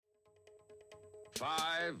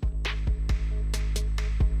5,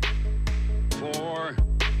 4,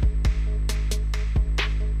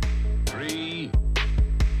 3,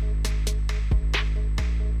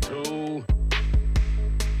 2,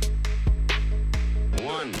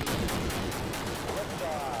 1.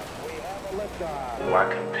 Why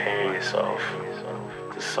compare yourself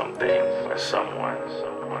to something or someone?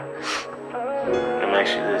 Let me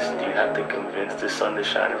ask you this, do you have to convince the sun to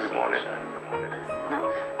shine every morning?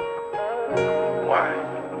 No. Why?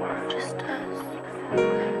 Just does.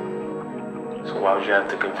 So why would you have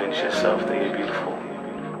to convince yourself that you're beautiful?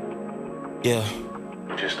 Yeah.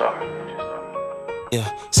 You just are. Yeah,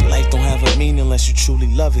 see, life don't have a meaning unless you truly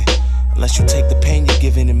love it. Unless you take the pain you're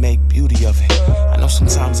given and make beauty of it. I know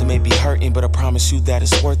sometimes it may be hurting, but I promise you that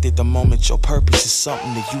it's worth it the moment your purpose is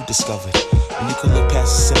something that you discovered. And you can look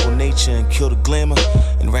past the simple nature and kill the glamour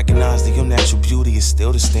and recognize that your natural beauty is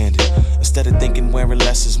still the standard. Instead of thinking wearing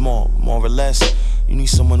less is more or less, you need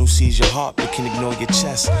someone who sees your heart but can ignore your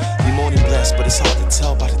chest. You're more than blessed, but it's hard to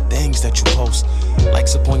tell by the things that you post.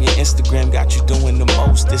 Likes up on your Instagram got you doing the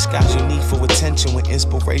most. Disguise your need for attention with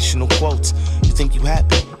inspirational quotes. You think you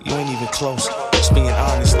happy? You ain't even close. Just being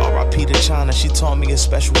honest, R.I.P. to China, she taught me a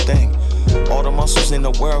special thing. All the muscles in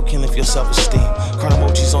the world can lift your self-esteem. Crown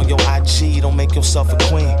emojis on your IG, don't make yourself a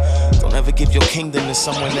queen. Don't ever give your kingdom to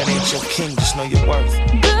someone that ain't your king. Just know your worth.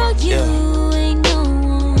 Girl, you ain't no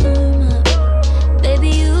warm-up. Baby,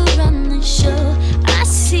 you run the show. I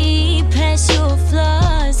see past your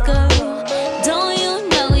flaws, girl. Don't you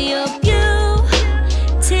know you're beautiful?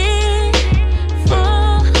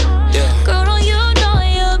 Yeah. Girl, don't you know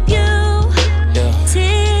you're beautiful?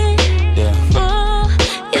 Yeah.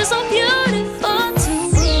 You're so beautiful to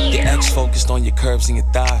me. Your ex focused on your curves and your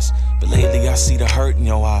thighs, but lately I see the hurt in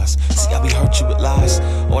your eyes. See, I be hurt you with lies.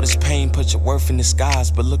 All this pain put your worth in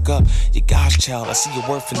disguise. But look up, you're God's child, I see your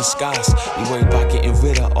worth in the skies. You worry about getting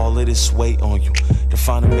rid of all of this weight on you, to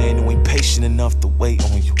find a man who ain't patient enough to wait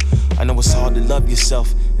on you. I know it's hard to love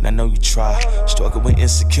yourself, and I know you try. Struggle with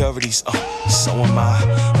insecurities, so am I.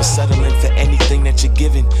 But settling for anything that you're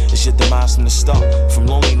given is your demise from the start. From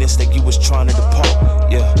loneliness that you was trying to depart.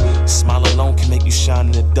 Yeah, smile alone can make you shine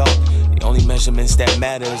in the dark. The only measurements that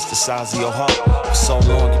matter is the size of your heart. For so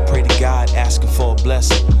long you pray to God asking for a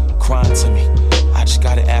blessing, crying to me. I just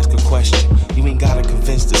gotta ask a question. You ain't gotta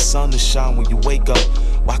convince the sun to shine when you wake up.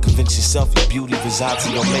 Why convince yourself your beauty resides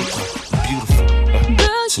in your makeup? You're beautiful,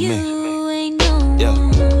 Girl, to you me. ain't no Yeah.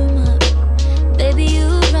 warm-up. Baby, you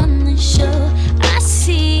run the show. I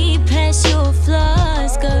see past your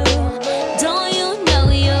flaws, girl. Don't you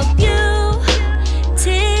know you're beautiful?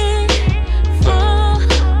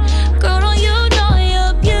 Girl, don't you know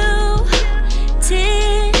you're beautiful?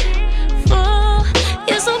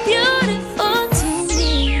 You're so beautiful to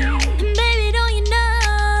me. And baby, don't you know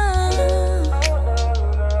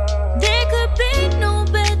there could be no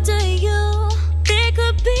better you. There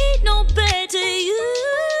could be no better you.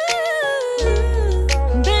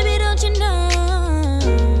 Baby, don't you know?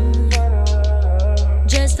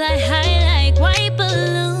 Just like high, like white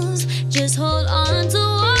balloons. Just hold on to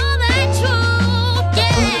all that truth.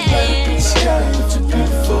 Yeah. Put it light up in the sky if you're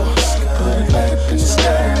beautiful. Put it light up in the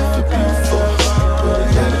sky if you're beautiful. Put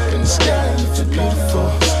it light up in the sky if you're beautiful.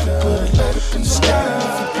 Put it light up in the sky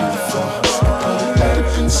if you're beautiful. Put it light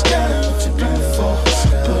up in the sky if you're beautiful.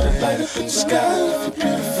 Put it light up in the sky if you're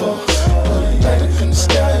beautiful. Put it light up in the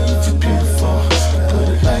sky if you're beautiful. Put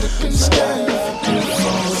it light up in the sky if you're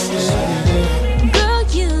beautiful. Girl,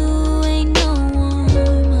 you ain't no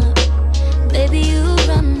warm-up. Baby, you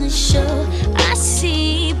run the show. I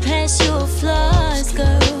see past your flaws,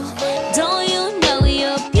 girl. Don't you know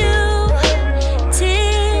you're beautiful?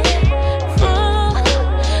 Girl,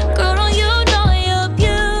 don't you know you're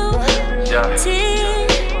beautiful?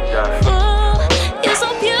 You're so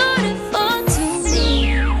beautiful to me.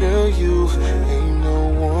 Girl, you ain't no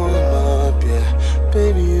warm-up, yeah.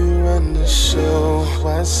 Baby, you run the show.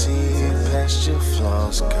 I see past your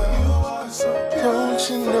flaws, girl. Don't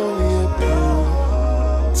you know you're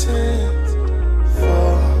beautiful?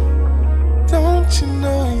 Don't you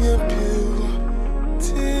know you're beautiful?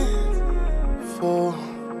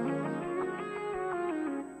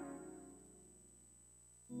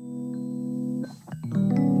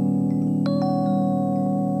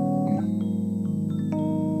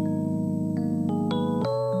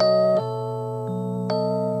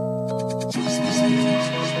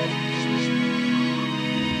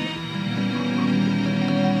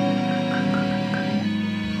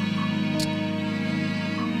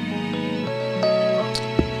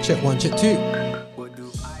 Check one, check two. What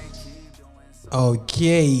do I keep doing so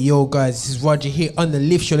Okay, yo guys, this is Roger here on the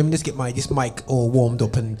Lift Show. Let me just get this mic all warmed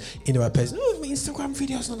up and in the right place. Oh, my Instagram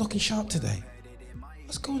video's not looking sharp today.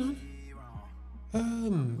 What's going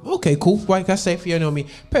on? Okay, cool. Like I say, if you know me,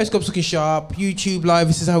 Periscope's looking sharp. YouTube Live,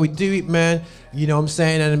 this is how we do it, man. You know what I'm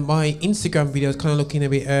saying? And my Instagram video is kind of looking a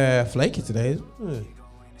bit flaky today.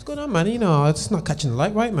 What's going on, man? You know, it's not catching the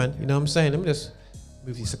light, right, man? You know what I'm saying? Let me just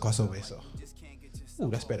move this across over here. So, ooh,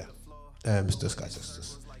 that's better. Just guys,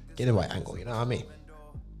 just get the right angle. You know what I mean?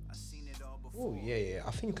 Oh yeah.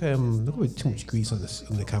 I think look at too much grease on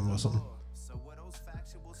the camera or something.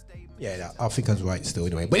 Yeah, I think I was right still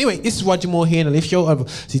anyway. But anyway, this is Roger Moore here in the Lift Show. I'm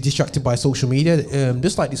distracted by social media,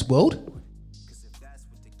 just like this world.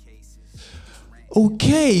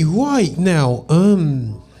 Okay, right now,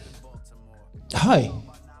 hi,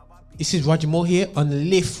 this is Roger Moore here on the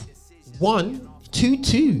Lift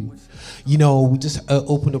 122. You know, we just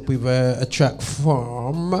opened up with a track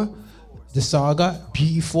from the Saga,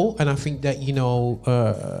 Beautiful, and I think that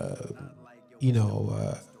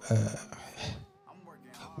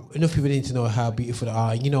enough people need to know how beautiful they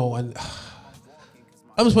are, you know, and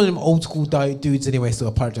I'm just one of them old school dudes anyway, so I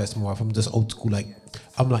apologize more if I'm just old school, like,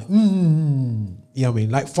 I'm like, you know what I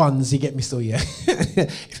mean, like Funds, you get me still, yeah.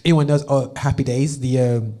 If anyone knows Happy Days,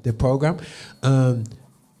 the program,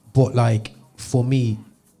 but like, for me,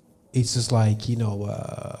 it's just like, you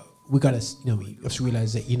know, we gotta, you know, we have to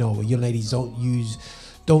realize that, you know, young ladies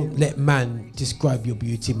don't let man describe your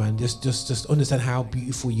beauty, man. Just understand how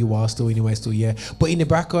beautiful you are still anyway, still, yeah. But in the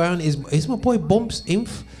background is my boy Bumps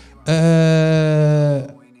Inf.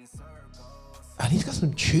 And he's got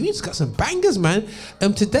some tunes, got some bangers, man.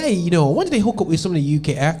 Today, you know, I wanted to hook up with some of the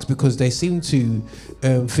UK acts because they seem to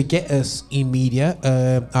forget us in media.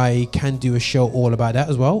 I can do a show all about that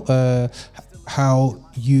as well. How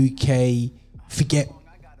UK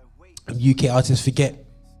artists forget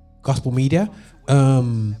gospel media.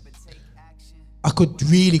 I could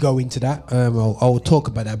really go into that. I'll talk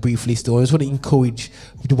about that briefly still. I just want to encourage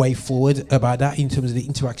the way forward about that in terms of the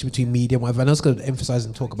interaction between media and whatever. And I was going to emphasize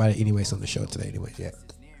and talk about it anyways on the show today anyway, yeah.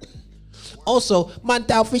 Also, man,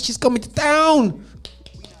 Fish is coming to town.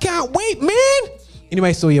 Can't wait, man.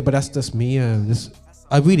 Anyway, so yeah, but that's just me.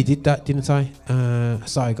 I really did that, didn't I?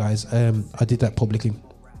 Sorry, guys. I did that publicly.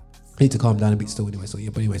 I need to calm down a bit still anyway, so yeah,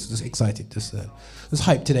 but anyway, so just excited, just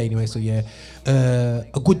hyped today anyway, so yeah,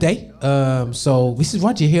 a good day. So this is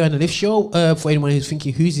Roger here on the Lift Show. For anyone who's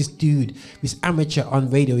thinking, who's this dude, this amateur on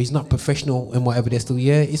radio, he's not professional and whatever, they're still,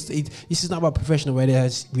 yeah, this is not about professional radio,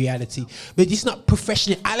 it's reality, but this is not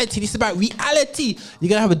professionality, this is about reality. You're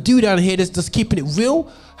gonna have a dude down here that's just keeping it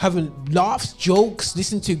real, having laughs, jokes,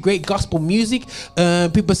 listening to great gospel music.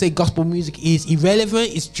 People say gospel music is irrelevant,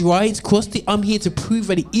 it's dry, it's crusty. I'm here to prove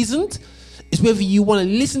that it isn't. It's whether you want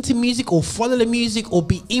to listen to music or follow the music or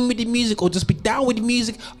be in with the music or just be down with the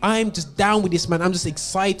music. I'm just down with this, man. I'm just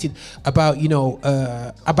excited about, you know,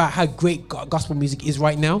 about how great gospel music is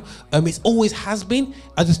right now. It always has been.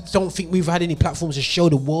 I just don't think we've had any platforms to show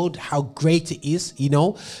the world how great it is, you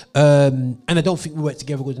know. And I don't think we work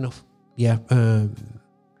together good enough. Yeah.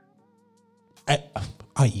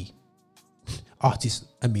 I.e. artists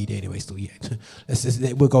and media anyway, still, yeah.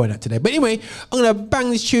 We're going at today. But anyway, I'm going to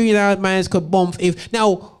bang this tune out, man. It's called Bomb If.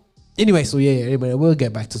 Now, anyway, so yeah, anyway, we'll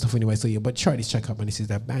get back to stuff anyway, so yeah. But try this track out, man. This is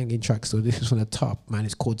that banging track. So this is from the top, man.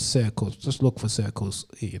 It's called Circles. Just look for Circles.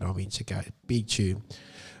 You know what I mean? Check out it. Big tune.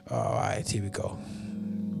 All right, here we go.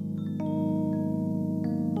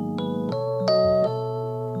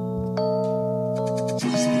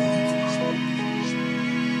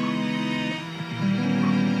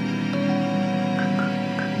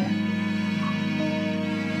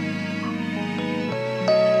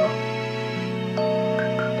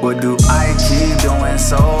 What do I keep doing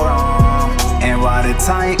so wrong? And why the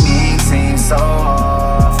timing seems so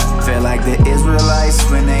off? Feel like the Israelites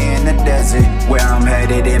when they in the desert. Where I'm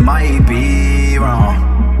headed, it might be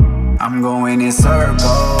wrong. I'm going in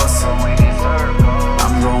circles.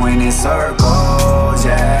 I'm going in circles,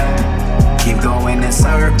 yeah. Keep going in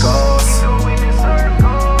circles.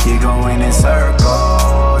 Keep going in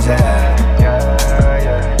circles, yeah.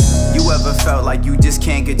 You ever felt like you just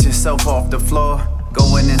can't get yourself off the floor?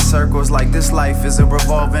 Going in circles like this life is a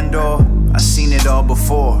revolving door. I seen it all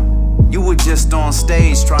before. You were just on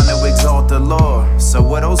stage trying to exalt the Lord. So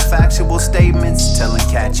were those factual statements telling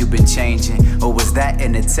cats you've been changing? Or was that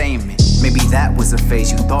entertainment? Maybe that was a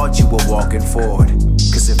phase you thought you were walking forward.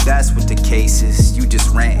 Cause if that's what the case is, you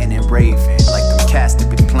just ranting and raving like them cats that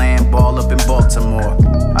be playing ball up in Baltimore.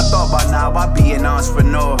 I thought by now I'd be an an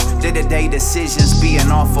entrepreneur. Day-to-day decisions being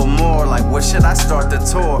awful more. Like, where should I start the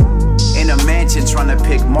tour? In a mansion trying to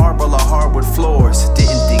pick marble or hardwood floors.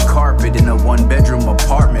 Didn't think carpet in a one-bedroom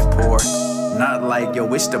apartment poor. Not like, yo,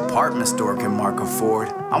 which department store can Mark afford?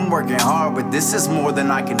 I'm working hard, but this is more than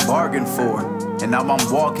I can bargain for. And now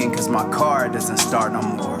I'm walking cause my car doesn't start no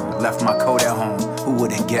more. Left my coat at home, who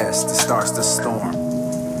would've guessed it starts to storm.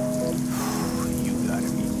 You gotta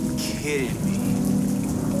be kidding me.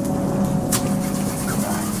 Come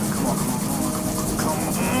on.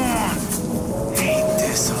 Hate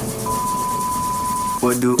this.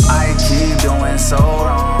 What do I keep doing so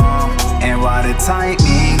wrong? And why the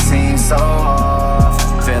timing seems so off?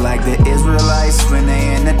 Feel like the Israelites when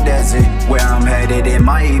they in the desert. Where I'm headed, it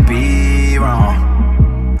might be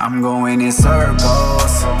wrong. I'm going in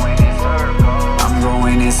circles. I'm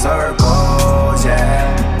going in circles,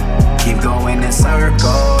 yeah. Keep going in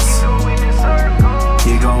circles.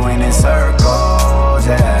 Keep going in circles,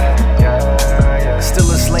 yeah. Still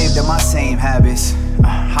a slave to my same habits.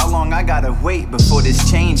 How long I gotta wait before this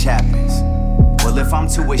change happens? Well, if I'm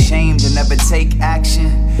too ashamed to never take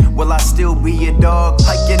action, will I still be a dog,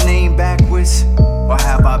 like your name backwards? Or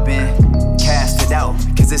have I been casted out?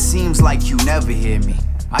 Cause it seems like you never hear me.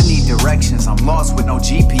 I need directions, I'm lost with no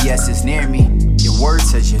GPS is near me. Your word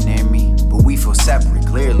says you're near me, but we feel separate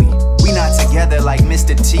clearly. We not together like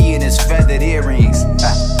Mr. T and his feathered earrings.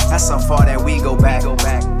 That's so far that we go back.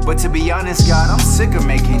 But to be honest, God, I'm sick of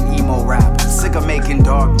making emo rap. Sick of making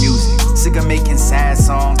dark music. Sick of making sad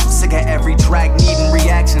songs. Sick of every track needing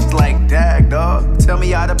reactions like, dag, dog, tell me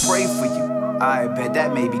how to pray for you. I bet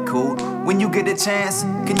that may be cool. When you get a chance,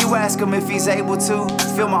 can you ask him if he's able to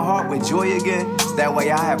fill my heart with joy again? That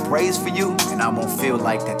way I have praise for you, and I won't feel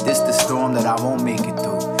like that this the storm that I won't make it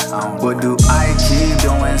through. What do I keep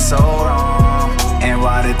doing so wrong? And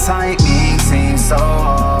why the timing seems so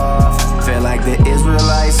off? Feel like the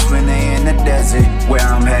Israelites when they in the desert. Where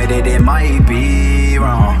I'm headed, it might be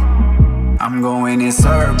wrong. I'm going in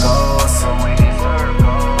circles.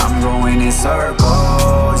 I'm going in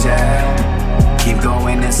circles, yeah. Keep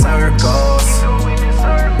going in circles.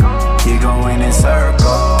 Keep going in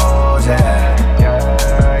circles, yeah.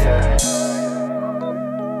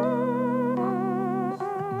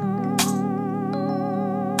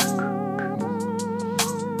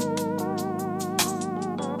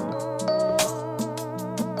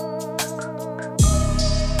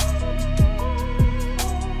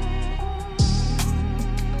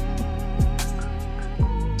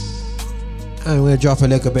 I'm gonna drop a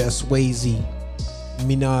little bit of Swaizy.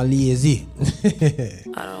 Me not lazy.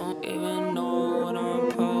 I don't even know what I'm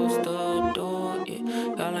supposed to do.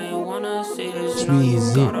 Yeah. Y'all ain't wanna see this.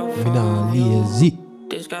 Swaizy, me not lazy.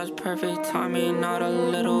 This guy's perfect timing, not a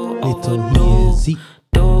little Little overdue. lazy.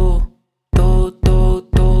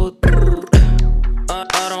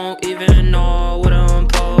 I don't even know what I'm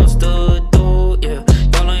supposed to do. Yeah.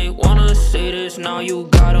 Y'all ain't wanna see this. Now you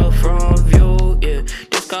got a front view. Yeah.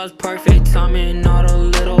 This guy's perfect timing, not a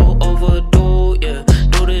little overdue. Yeah.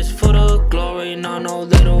 Do this for the glory, not no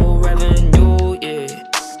little revenue. Yeah.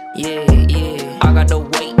 Yeah. I got the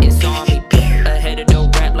weight, it's on me. Ahead of the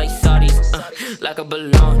rap like Saudis. Like a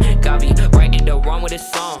balloon. Got me right in the wrong with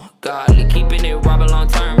this song. Godly, keeping it robbing long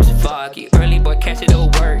terms. Foggy, early boy catching the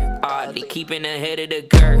work. Oddly, keeping ahead of the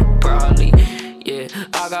curve. Broadly, yeah.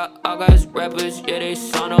 I got rappers, yeah, they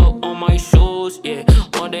sign up on my shoes. Yeah,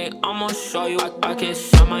 one day I'ma show you I can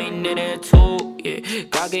shine my knitted too. Yeah,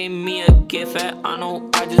 God gave me a gift that I know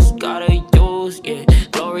I just gotta use. Yeah,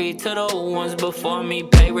 glory to the ones before me,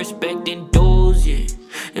 pay respect and dues. Yeah,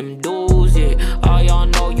 them dues. Yeah, all y'all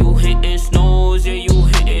know you hitting snooze. Yeah, you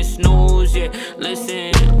hitting snooze. Yeah,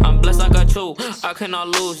 listen, I'm blessed like I choose. I cannot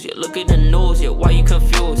lose. Yeah, look at the news. Yeah, why you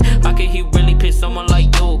confused? How can he really pick someone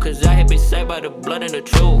like you? Cause I have been saved by the blood and the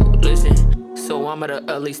truth. Listen, so I'm at an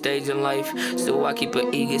early stage in life, so I keep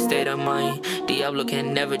an eager state of mind. Diablo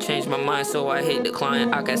can never change my mind, so I hit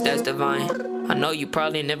decline. I guess that's divine. I know you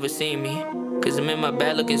probably never seen me, cause I'm in my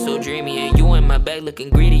bag looking so dreamy, and you in my bag looking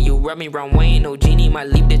greedy. You rub me round Wayne, no genie, might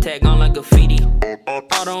leave the tag on like graffiti.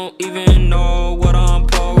 I don't even know what I'm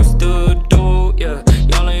supposed to do, yeah.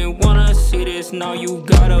 Y'all ain't wanna see this, now you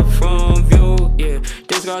got a front view, yeah.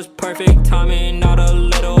 This guy's perfect timing, not a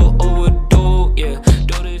little overdue, yeah.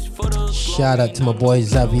 Do this for the Shout out to my boy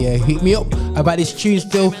Xavier. Hit me up about this tune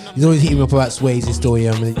still. He's always hitting me up about Swaizy story.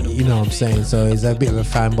 I mean, you know what I'm saying. So he's a bit of a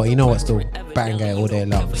fan, but you know what? Still bang guy all day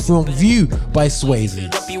long. Front View by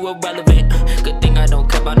Swaizy. You irrelevant. Good thing I don't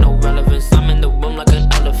care about no relevance. I'm in the room like an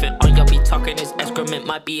elephant. All y'all be talking is excrement.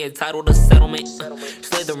 might be entitled to settlement.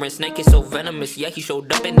 Slithering snake is so venomous, yeah, he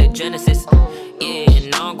showed up in the Genesis. Yeah,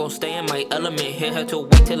 and now I'm gon' stay in my element. Hit her to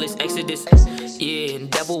wait till it's Exodus. Yeah,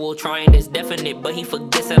 and devil will try and it's definite, but he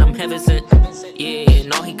forgets that I'm heaven sent. Yeah,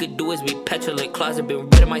 and all he could do is be petulant. Closet been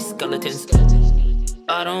rid of my skeletons.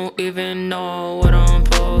 I don't even know what I'm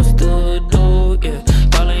supposed to do, yeah.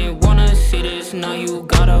 Y'all ain't wanna see this, now you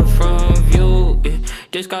got a front view, yeah.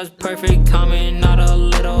 This guy's perfect timing, not a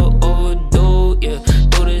little overdue, yeah.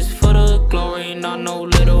 Do this for the glory, not no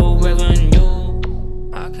little revenue.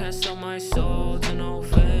 I can't sell my soul to no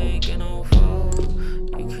fake and no foe.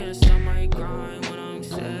 You can't stop my grind when I'm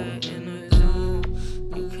set in the zone.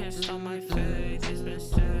 You can't stop my faith, it's been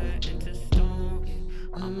set into stone,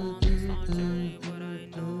 yeah. I'm on this long journey, but I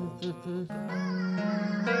know.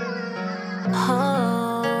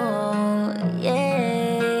 Oh, yeah.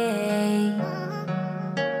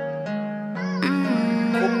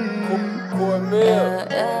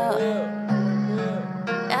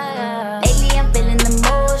 Lately I'm feeling the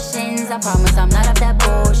motions. I promise I'm not of that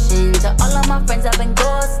bullshit. To all of my friends I've been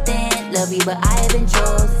ghosting. Love you but I have been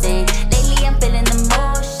chosen. Lately I'm feeling the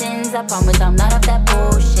motions. I promise I'm not of that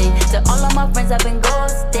bullshit. To all of my friends I've been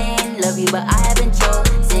ghosting. Love you but I have been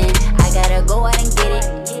chosen. I gotta go out and get it.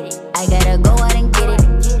 I gotta go out and get it.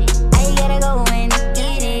 I gotta go and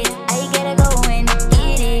get it. I gotta go and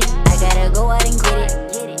get it. I gotta go out and get it.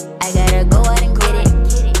 I gotta go out and get it.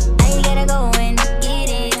 I gotta go and get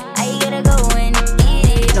it. I gotta go and get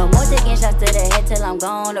it. No more taking shots to the head till I'm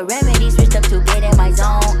gone. The remedy switched up to get in my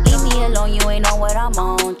zone. Leave me alone, you ain't know what I'm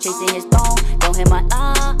on. Chasing his phone, don't hit my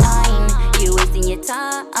line. You wasting your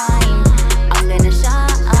time. I'm gonna shine.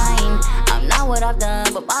 I'm not what I've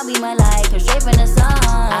done, but I'll be my light. Come straight from the sun.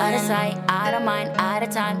 Out of sight, out of mind, out of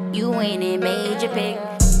time. You ain't it, made your pick.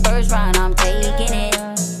 First round, I'm taking it.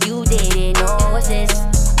 You didn't know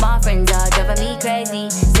assist. My friends are driving me crazy.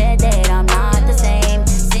 Said that I'm not the same.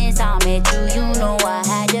 Since I met you, you know I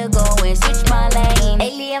had to go and switch my lane.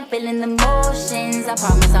 Lately, I'm feeling the motions. I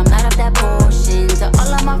promise I'm not of that bullshit. To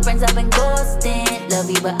all of my friends, I've been ghosting. Love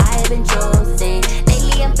you, but I have been chosen.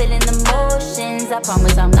 Lately, I'm feeling the motions. I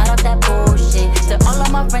promise I'm not of that bullshit. To all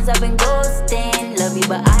of my friends, I've been ghosting. Love you,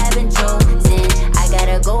 but I have been chosen. I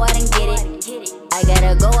gotta go out and get it. I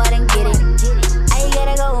gotta go out and get it. I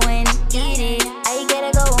gotta go and get it. I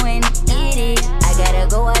gotta go and get it. I gotta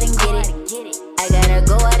go out and get it. I gotta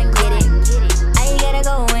go out and get it. I gotta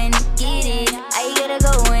go and get it. I gotta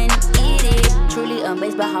go and get it. Truly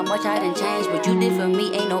amazed by how much I done changed. What you did for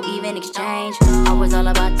me ain't no even exchange. I was all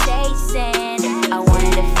about chasing. I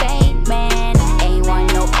wanted a fake man. Ain't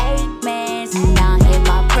want no 8 mans. Now I hit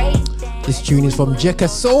my praise. This tune is from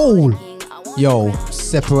Jekasole. Yo,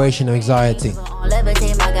 separation anxiety.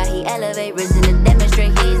 Levitate, my God, he elevate, risen to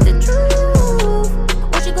demonstrate he's the truth.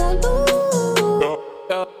 What you gonna do?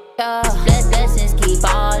 Blessings keep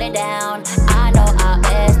falling down. I know I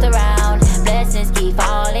messed around. Blessings keep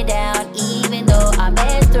falling down, even though I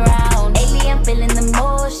messed around. Lately I'm feeling the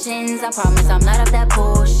motions. I promise I'm not of that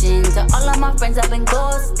bullshit. To all of my friends I've been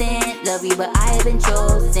ghosting. Love you, but I have been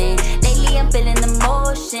chosen. Lately I'm feeling the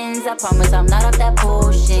motions. I promise I'm not of that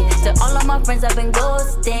bullshit. To all of my friends I've been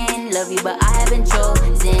ghosting. Love you, but I have been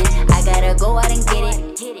chosen. I gotta go out and get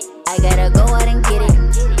it. I gotta go out and get it.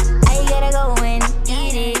 I gotta go and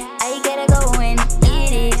get it. I gotta go and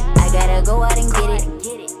get it. I gotta go out and get it.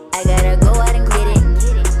 I gotta go out and get it.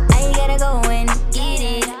 I gotta go and get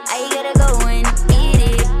it. I gotta go and get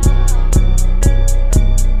it.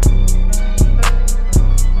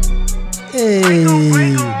 Hey,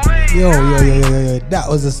 yo. That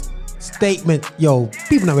was a statement. Yo,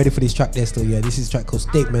 people not ready for this track there still. Yeah, this is a track called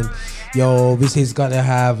Statement. Yo, this is gonna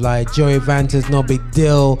have like Joey Vantes,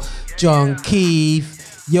 nobigdyl, Jon Keith.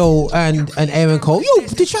 Yo, and Aaron Cole. Yo,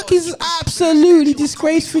 the track is absolutely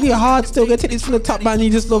disgracefully hard still. Gonna take this from the top, man. You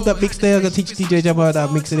just love that mix there. I'm gonna teach DJ Jam about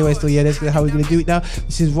that mix anyway. Still, yeah, that's how we're gonna do it now.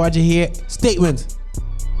 This is Roger here. Statement.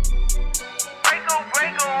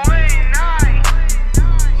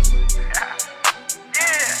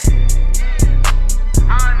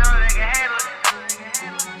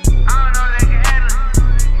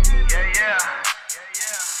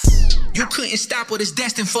 You couldn't stop what it's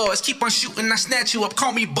destined for us. Keep on shooting, I snatch you up.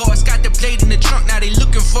 Call me boss. Got the blade in the trunk, now they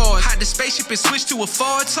looking for us. Hide the spaceship and switch to a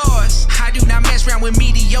Ford Taurus. I do not mess around with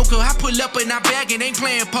mediocre. I pull up in our bag and ain't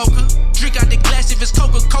playing poker. Drink out the glass if it's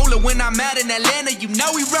Coca-Cola. When I'm out in Atlanta, you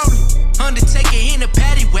know we rollin'. Undertaker in a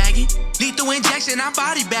paddy wagon. Lethal injection, I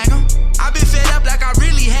body bag 'em. I been fed up like I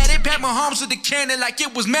really had it. Pat my arms with the cannon like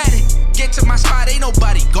it was Madden. Get to my spot, ain't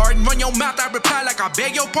nobody guarding. Run your mouth, I reply like I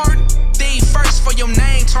beg your pardon. Thing first for your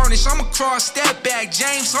name tarnish. I'ma cross that back,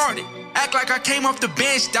 James Harden. Act like I came off the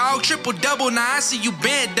bench, dog. Triple double, now I see you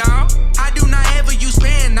bent, dog. I do not ever use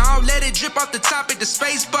pen, dog. Let it drip off the top at the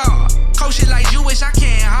space bar. Coach it like Jewish, I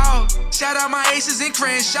can't haul. Shout out my aces and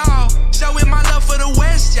Crenshaw. Showing my love for the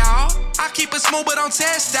West, y'all. I keep it smooth, but don't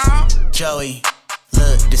test, dog. Joey,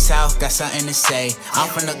 look, the South got something to say. I'm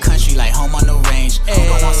from the country, like home on the range. Who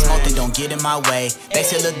don't want smoke, then don't get in my way. They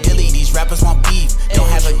say, look, Dilly, these rappers want beef. Don't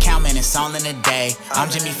have a count, man, it's all in a day. I'm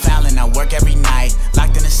Jimmy Fallon, I work every night.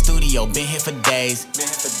 Locked in the studio, been here for days.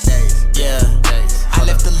 Yeah. I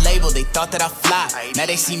left the label, they thought that I flopped. Now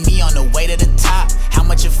they see me on the way to the top. How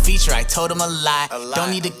much a feature? I told them a lot.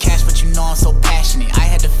 Don't need the cash, but you know I'm so passionate. I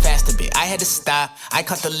had to fast a bit, I had to stop. I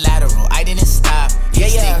caught the lateral, I didn't stop.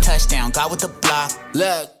 Yeah. Touchdown, got with the block.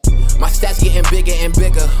 Look, my stats getting bigger and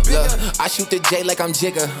bigger. Look, I shoot the J like I'm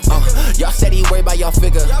Jigger. Y'all said he worried about y'all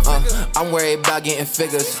figure. I'm worried about getting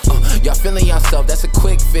figures. Y'all feeling yourself, that's a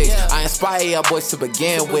quick fix. I inspire y'all boys to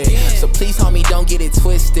begin with. So please, homie, don't get it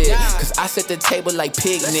twisted. Cause I set the table like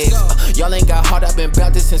picnics. Y'all ain't got hard up and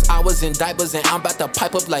Baptist since I was in diapers. And I'm about to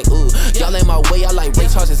pipe up like ooh. Y'all in my way, I like Ray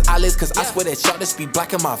Charles' eyelids. Cause I swear that y'all just be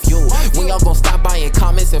blocking my view. When y'all gon' stop buying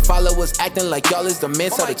comments and followers acting like y'all is the men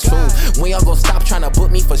tell the truth. When y'all gon' stop trying to book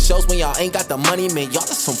me for shows when y'all ain't got the money, man, y'all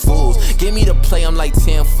just some fools. Give me the play, I'm like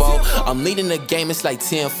 10-4. I'm leading the game, it's like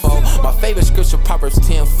 10-4. My favorite scripture, Proverbs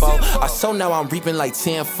 10-4. I sow now, I'm reaping like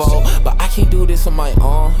 10-4. But I can't do this on my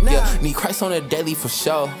own, yeah. Need Christ on the daily for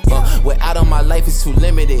sure. Without on my life is too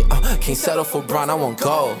limited. Can't settle for Brown, I want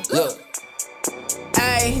gold. Look.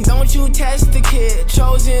 Ay, don't you test the kid.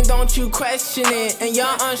 Chosen, don't you question it. And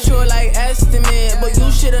y'all unsure like estimate. But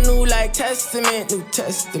you shoulda knew like Testament. New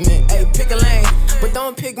Testament. Ay, pick a lane, but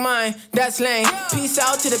don't pick mine. That's lame. Peace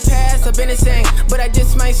out to the past, I've been insane. But I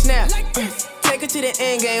just might snap. Take it to the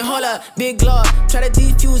end game, hold up, big glob. Try to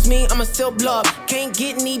defuse me, I'ma still blob. Can't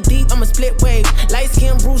get knee deep, I'ma split wave. Light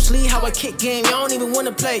skin Bruce Lee, how I kick game. Y'all don't even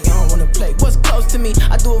wanna play, y'all don't wanna play. What's close to me?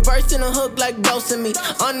 I do a verse and a hook like dosing me.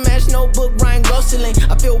 Unmatched notebook, Ryan Gosling.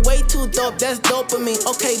 I feel way too dope, that's dopamine.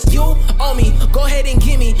 Okay, you owe me, go ahead and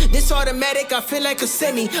give me. This automatic, I feel like a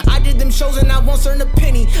semi. I did them shows and I won't earn a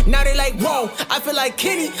penny. Now they like, whoa, I feel like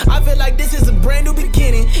Kenny. I feel like this is a brand new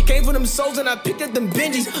beginning. Came from them souls and I picked up them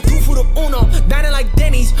Benjis. Two for the Uno. Dining like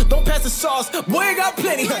Denny's, don't pass the sauce. Boy, I got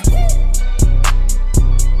plenty.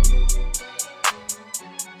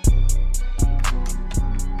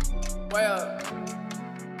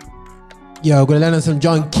 Yo, I'm gonna land on some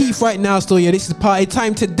Jon Keith right now. Still, yeah, this is party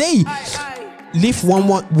time today. Lift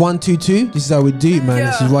 11122. This is how we do it, man.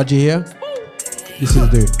 This is Roger here. This is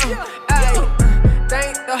dude.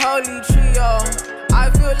 Thank the holy trio.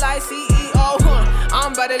 I feel like CEO.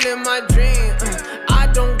 I'm about to live my dream. I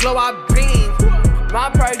don't glow, I beam. My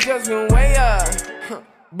price just went way up,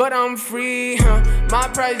 but I'm free. My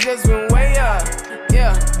price just went way up,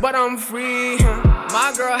 yeah, but I'm free.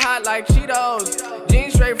 My girl hot like Cheetos,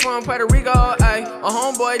 jeans straight from Puerto Rico. Ay, a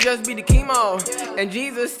homeboy just be the chemo, and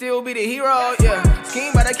Jesus still be the hero. Yeah,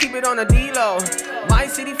 scheme, but I keep it on the D-low. My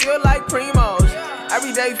city feel like Primos.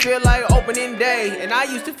 Every day feel like opening day, and I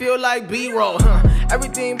used to feel like B-roll.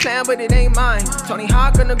 Everything planned, but it ain't mine. Tony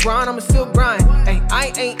Hawk on the grind, I'ma still grind. Ay,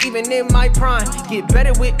 I ain't even in my prime. Get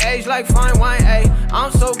better with age like fine wine. Ay, I'm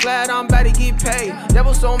so glad I'm about to get paid.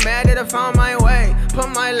 Devil so mad that I found my way. Put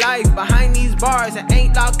my life behind these bars. I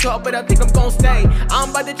ain't locked up, but I think I'm gon' stay.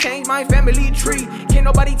 I'm about to change my family tree. Can't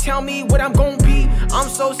nobody tell me what I'm gon' be. I'm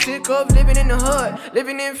so sick of living in the hood,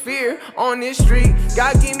 living in fear on this street.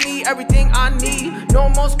 God give me everything I need. No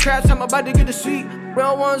more scraps, I'm about to get the sweet.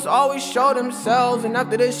 Real ones always show themselves, and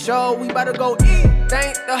after this show, we better go eat.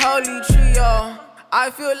 Thank the holy trio.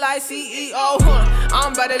 I feel like CEO.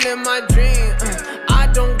 I'm about to live my dream. I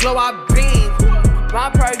don't glow, I beam. My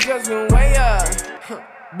price just went way up,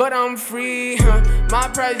 but I'm free. My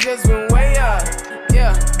price just went way up,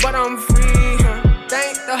 yeah, but I'm free.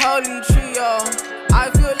 Thank the holy trio.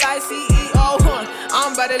 I feel like CEO.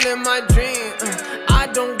 I'm about to live my dream. I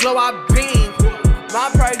don't glow, I beam. My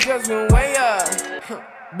price just went way up,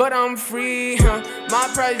 but I'm free. My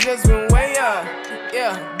price just went way up,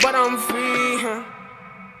 yeah, but I'm free.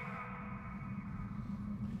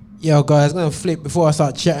 Yo, guys, I'm gonna flip before I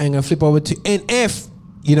start chatting and flip over to NF.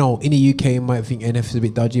 You know, in the UK, you might think NF is a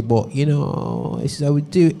bit dodgy, but you know, this is how we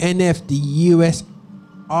do. NF, the US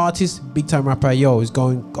artist, big time rapper. Yo, is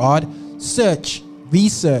going hard. Search,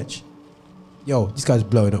 research. Yo, this guy's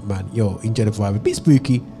blowing up, man. Yo, enjoy the vibe. A bit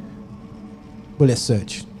spooky. But let's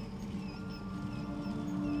search.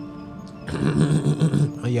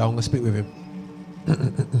 Yo, I'm gonna speak with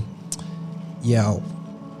him. Yo,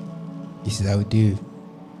 this is how we do.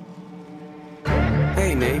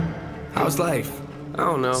 Hey Nate, how's life? I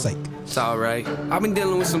don't know. sake. It's alright. I've been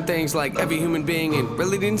dealing with some things like every human being and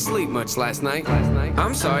really didn't sleep much last night.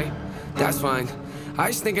 I'm sorry. That's fine. I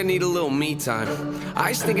just think I need a little me time.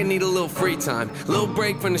 I just think I need a little free time. A little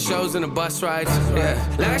break from the shows and the bus rides.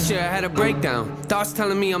 Yeah. Last year I had a breakdown. Thoughts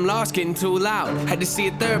telling me I'm lost, getting too loud. Had to see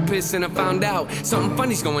a therapist and I found out something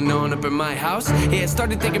funny's going on up in my house. Yeah,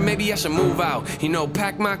 started thinking maybe I should move out. You know,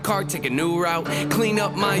 pack my car, take a new route. Clean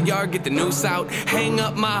up my yard, get the noose out. Hang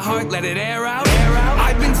up my heart, let it air out.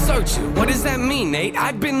 I've been searching. What does that mean, Nate?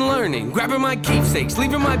 I've been learning. Grabbing my keepsakes,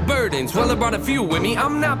 leaving my burdens. Well, I brought a few with me.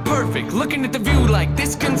 I'm not perfect. Looking at the view like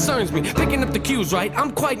this concerns me. Picking up the cues right,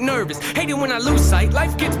 I'm quite nervous. Hate it when I lose sight,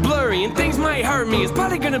 life gets blurry and things might hurt me. It's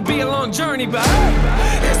probably gonna be a long journey, but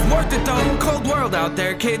it's worth it though. Cold world out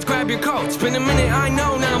there, kids, grab your coats. Been a minute, I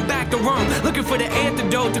know, now I'm back to Rome. Looking for the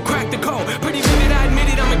antidote to crack the code. Pretty vivid, I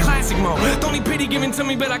admit it, I'm in classic mode. The only pity given to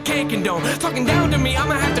me, but I can't condone. Talking down to me,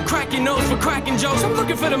 I'ma have to crack your nose for cracking jokes. I'm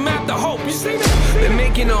looking for the map, the hope, you see that? Been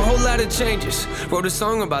making a whole lot of changes. Wrote a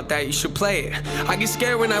song about that, you should play it. I get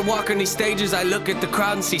scared when I walk on these stages. I look at the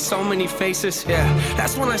crowd and see so many faces. Yeah,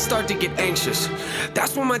 that's when I start to get anxious.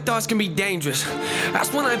 That's when my thoughts can be dangerous.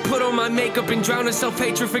 That's when I put on my makeup and drown in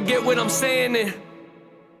self-hatred. Forget what I'm saying and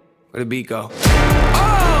where'd the beat go?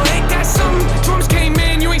 Oh, ain't that something? Drums came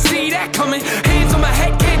in, you ain't see that coming. Hands on my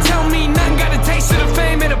head, can't tell me nothing. Got a taste of the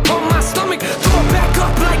fame, it'll pump my stomach. Throw it back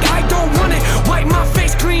up like I don't want it. Wipe my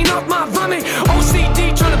face, clean up my vomit.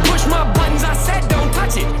 OCD trying to push my buttons. I said don't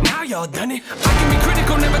touch it, now y'all done it. I can be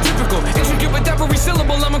critical, never typical. Intricate with every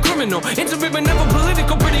syllable, I'm a criminal. Intimate but never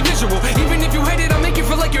political, pretty visual. Even if you hate it, I'll make you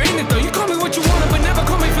feel like you're in it though. You call me what you want, but never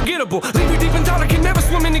call me forgettable. Leave you deep in thought, I can never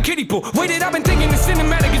swim in the kiddie pool. Waited, I've been thinking the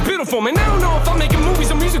cinematic is beautiful. Man, I don't know if I'm making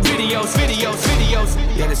movies or music videos.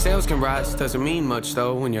 Yeah, the sales can rise, doesn't mean much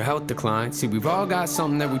though when your health declines. See, we've all got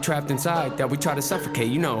something that we trapped inside that we try to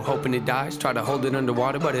suffocate, you know, hoping it dies. Try to hold it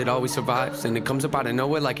underwater, but it always survives. And it comes up out of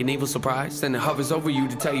nowhere like an evil surprise. Then it hovers over you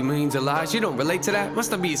to tell you millions of lies. You don't relate to that?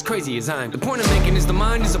 Must not be as crazy as I'm. The point I'm making is the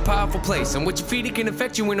mind is a powerful place, and what you feed it can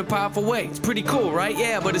affect you in a powerful way. It's pretty cool, right?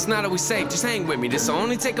 Yeah, but it's not always safe. Just hang with me, this'll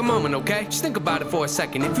only take a moment, okay? Just think about it for a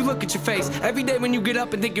second. If you look at your face every day when you get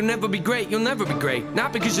up and think you'll never be great, you'll never be great.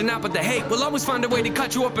 Not because you're not, but the hate will always find a way to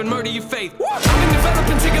cut you up and murder your faith. I've been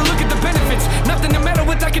developing, take a look at the benefits. Nothing to meddle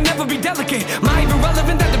with, I can never be delicate. My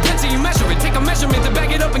irrelevant, that depends how you measure it. Take a measurement to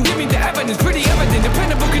back it up and give me the evidence. Pretty evident,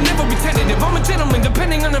 dependable, can never be tentative. I'm a gentleman,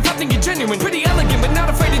 depending on if I think you're genuine. Pretty elegant, but not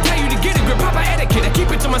afraid to tell you to get a grip. Proper etiquette, I keep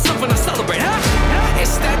it to myself when I celebrate.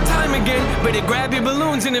 It's that time again. Better grab your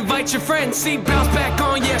balloons and invite your friends. Seat belts back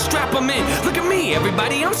on, yeah, strap them in. Look at me,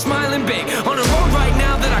 everybody, I'm smiling big. On a road right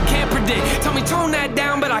now that I can't predict. Tell me tone that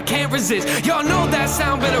down, but I can't resist. Y'all know that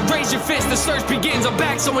sound, better raise your fist. The search begins, I'm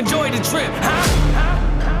back, so enjoy the trip.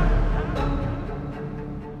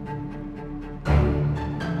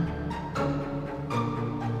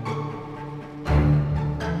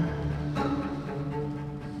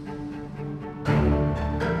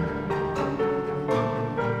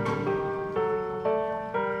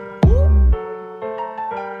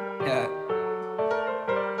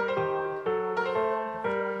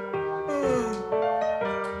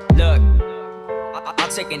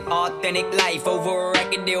 Take an authentic life over a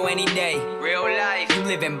record deal any day. Real life. You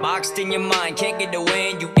living boxed in your mind, can't get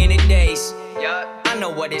away and you in it days. Yeah. I know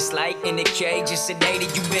what it's like in the cage, just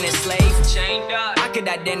sedated, you've been a slave. Chained up. I could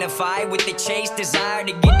identify with the chase, desire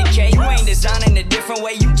to get the cake. You ain't designing a different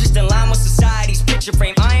way, you just align with society's picture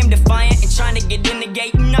frame. I am defiant and trying to get in the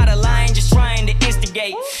gate. You not a lion, just trying to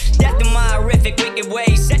instigate death in my horrific, wicked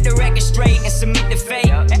ways. Set the record straight and submit to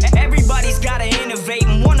fate. Everybody's gotta innovate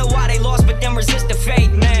and wonder why they lost, but then resist the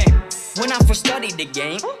fate, man. When I first studied the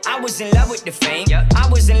game, I was in love with the fame. I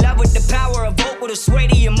was in love with the power of vocal to sway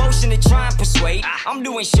the emotion to try and persuade. I'm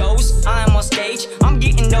doing shows, I am on stage, I'm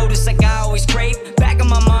getting noticed like I always crave. Back in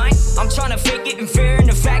my mind, I'm trying to fake it and fearing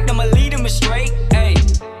the fact I'ma lead them astray. Hey,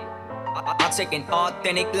 I'll take an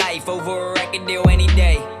authentic life over a record deal any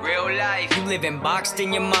day. Real life. You living boxed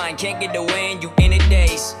in your mind, can't get away and you in it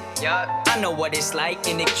days. Yeah. I know what it's like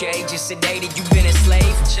in the cage, just sedated, you've been a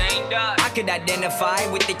slave. Chained up. I could identify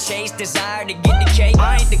with the chase, desire to get the cake.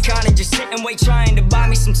 I ain't the kind of just sit and wait, trying to buy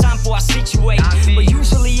me some time before I situate. But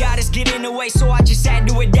usually I just get in the way, so I just had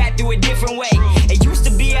to adapt to a different way. It used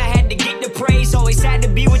to be I had to get the praise, always had to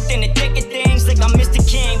be within the thick of things. Like I'm Mr.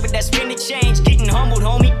 King, but that's been the change. Getting humbled,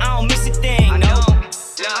 homie, I don't miss a thing, no.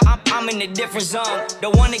 I'm in a different zone.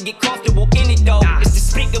 Don't wanna get comfortable in it though. It's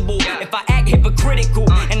despicable if I act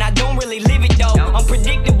hypocritical and I don't really live it though.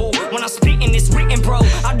 Unpredictable when I'm speaking this written, bro.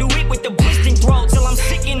 I do it with the blistering throat till I'm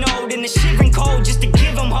sick and old and the shivering cold just to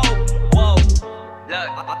give them hope. Whoa. Look,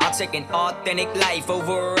 I'll taking authentic life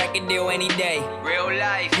over a record deal any day. Real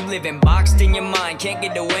life, you living boxed in your mind, can't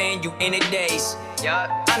get away and you in it days.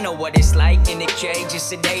 Yeah, I know what it's like in the cage,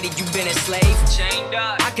 just sedated, you've been a slave. Chained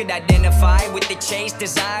up, I could identify with the chase,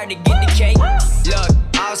 desire to get the cake. Look,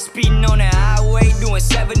 I was speeding on the highway, doing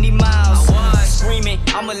 70 miles. Screaming,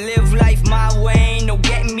 I'ma live life my way, ain't no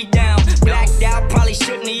getting me down. Blacked out, probably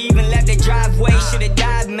shouldn't have even left the driveway. Should've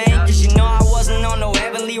died, man, cause you know I wasn't on no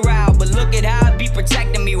heavenly route. But look at how it be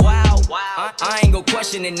protecting me, wow. I ain't gon'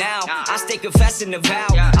 question it now, I stay confessing the vow.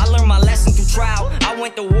 I learned my lesson through trial. I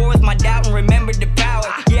went to war with my doubt and remembered the power.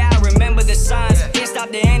 Yeah, I remember the signs, can't stop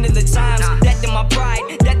the end of the times. Death in my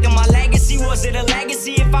pride, death in my legacy. Was it a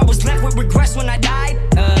legacy if I was left with regrets when I died?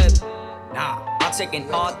 Nah, I'll take an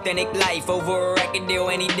authentic life over a record deal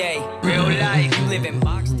any day. Real life, you living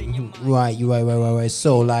boxed in your Right.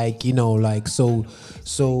 So, like, you know, like, so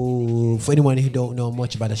for anyone who don't know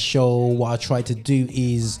much about the show, what I try to do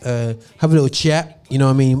is have a little chat. You know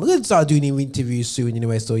what I mean? We're gonna start doing interviews soon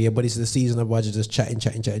anyway. So yeah, but it's the season of Roger just chatting.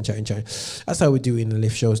 That's how we do it in the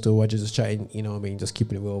live show. Still, Roger just chatting. You know what I mean? Just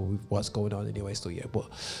keeping it real with what's going on anyway. So yeah, but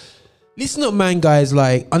listen up, man, guys.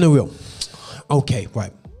 Like, on the real. Okay,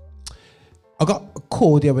 right. I got a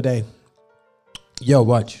call the other day. Yo,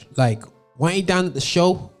 Raj, like, why ain't you down at the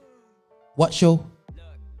show? What show?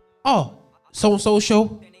 Oh, so-and-so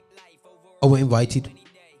show. I was invited.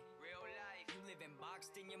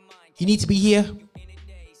 You need to be here.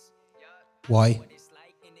 Why?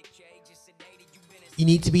 You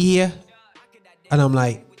need to be here. And I'm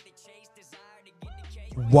like,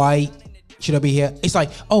 why should I be here? It's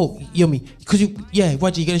like, oh, yummy. Because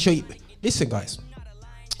Roger, you're going to show you. Listen, guys.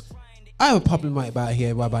 I have a problem right about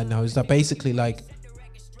here, right about now, is that basically, like,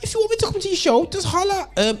 if you want me to come to your show, just holler.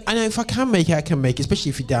 And if I can make it, I can make it, especially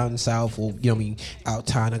if you're down south or, you know what I mean, out of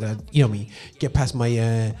town. I gotta, you know what I mean, get past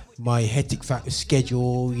my my hectic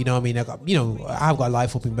schedule, you know what I mean. I've got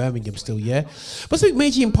life up in Birmingham still, yeah. But something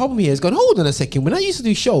major problem here is going, hold on a second. When I used to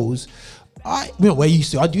do shows, I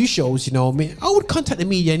do shows, you know what I mean. I would contact the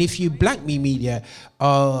media, and if you blank me media,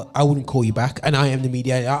 I wouldn't call you back. And I am the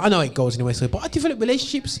media. I know it goes anyway, so, but I develop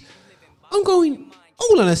relationships. I'm going,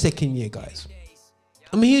 hold on a second here, guys.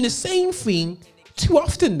 I'm hearing the same thing too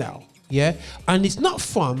often now, yeah? And it's not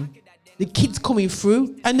from the kids coming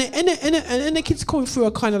through, and the kids coming through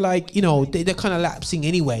are kind of like, you know, they're kind of lapsing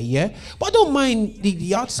anyway, yeah? But I don't mind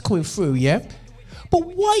the artists coming through, yeah? But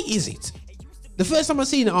why is it? The first time I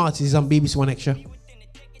see an artist is on BBC One Extra.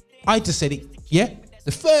 I just said it, yeah?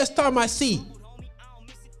 The first time I see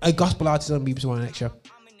a gospel artist on BBC One Extra.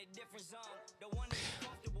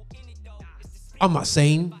 I'm not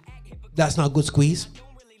saying that's not a good squeeze,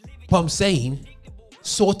 but I'm saying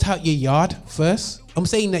sort out your yard first. I'm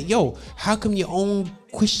saying that, yo, how come your own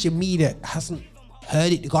Christian media hasn't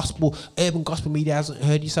heard it? The gospel, urban gospel media hasn't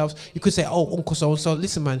heard yourselves. You could say, oh, Uncle so-and-so.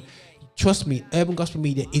 Listen, man, trust me, urban gospel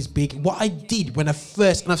media is big. What I did when I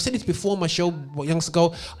first, and I've said this before on my show years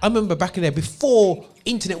ago, I remember back in there, before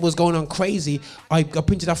internet was going on crazy, I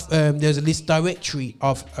printed off, there's a list directory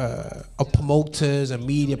of promoters and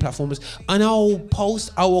media platforms, and I'll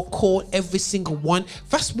call every single one.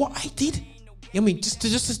 That's what I did. I mean, just to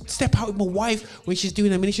step out with my wife when she's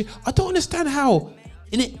doing her ministry. I don't understand how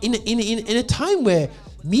in a time where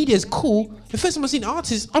media is cool, the first time I seen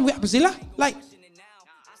artists, I'm with Rapzilla. Like,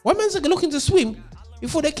 why man's like looking to swim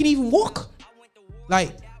before they can even walk?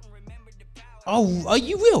 Like, oh, are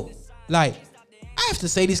you real? Like, I have to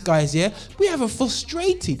say this, guys, yeah? We have a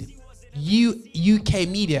frustrated UK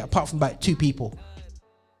media, apart from about 2 people.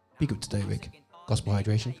 Big up today, Rick. Gospel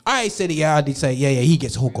Hydration. I said it, yeah, I did say, yeah, he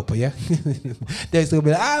gets a hookup, yeah? They're still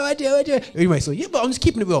be like, Roger. Anyway, so, yeah, but I'm just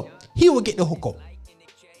keeping it real. He will get the hookup.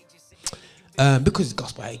 Because it's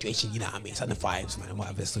Gospel Hydration, you know what I mean? It's on the vibes, man,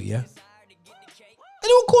 whatever, so, yeah. And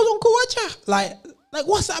it will call Uncle Roger. Like,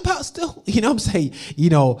 what's that about still? You know what I'm saying? You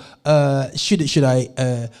know, should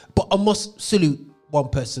I? But I must salute one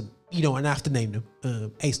person, you know, and I have to name them.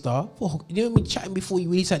 A-Star. You know what I mean? Chatting before you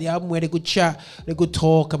release the album, we had a good chat, a good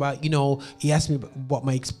talk about, you know, he asked me what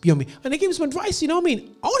my experience, you know what I mean? And I gave him some advice, you know what I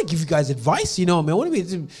mean? I want to give you guys advice, you know what I mean? I want to be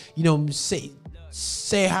able to, you know,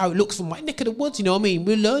 say how it looks from my neck of the woods, you know what I mean?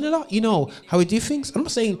 We learn a lot, you know, how we do things. I'm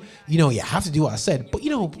not saying, you know, you have to do what I said, but, you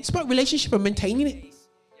know, it's about relationship and maintaining it.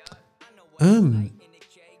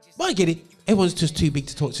 But I get it. Everyone's just too big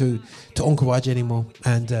to talk to Uncle Roger anymore.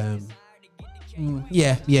 And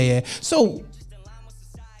yeah. So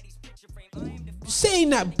saying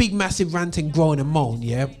that big massive rant and groan and moan,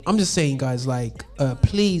 yeah. I'm just saying, guys, like,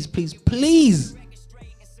 please.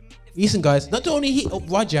 Listen, guys, not only hit up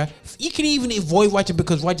Roger, you can even avoid Roger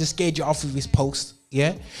because Roger scared you off with his post,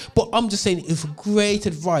 yeah. But I'm just saying, it's great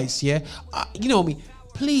advice, yeah. You know what I mean?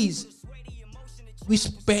 please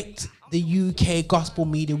respect the UK gospel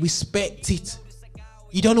media. Respect it.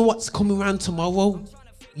 You don't know what's coming around tomorrow.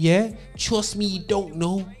 Yeah, trust me, you don't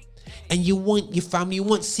know. And you want your family, you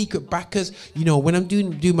want secret backers. You know, when I'm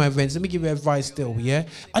doing my events, let me give you advice still, yeah?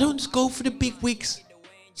 I don't just go for the big wigs.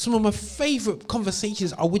 Some of my favorite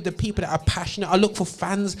conversations are with the people that are passionate. I look for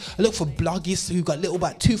fans, I look for bloggers who got little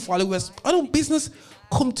about 2 followers. I don't business.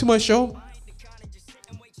 Come to my show.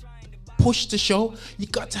 Push the show. You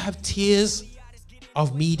got to have tiers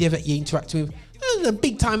of media that you interact with. The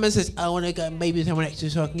big timer says, I want to go maybe someone extra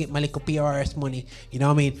so I can get my little PRS money. You know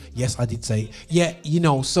what I mean? Yes, I did say it. Yeah, you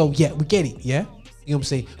know, so yeah, we get it, yeah? You know what I'm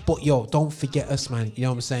saying? But yo, don't forget us, man. You know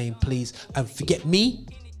what I'm saying? Please. And forget me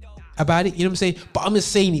about it. You know what I'm saying? But I'm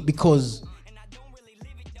just saying it because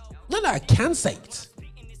not that I can say it.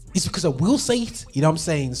 It's because I will say it. You know what I'm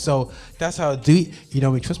saying? So that's how I do it. You know,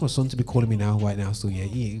 I mean, trust my son to be calling me now, right now. So yeah,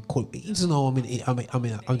 he doesn't know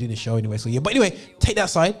I'm doing a show anyway. So yeah, but anyway, take that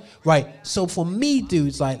side, right? So for me,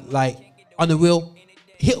 dudes, like on the real,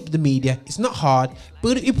 hit up the media. It's not hard.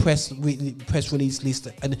 Build up your press release list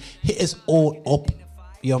and hit us all up.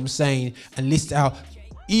 You know what I'm saying? And list out.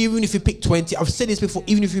 Even if you pick 20, I've said this before.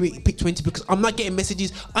 Even if you pick 20, because I'm not getting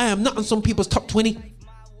messages. I am not on some people's top 20.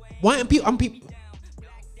 Why am people?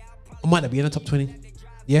 I might not be in the top 20.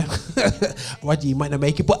 Yeah. Roger, you might not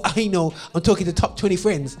make it. But I know I'm talking to top 20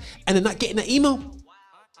 friends and they're not getting that email.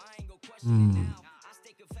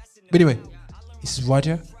 But anyway, this is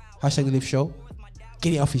Roger. Hashtag The Live Show.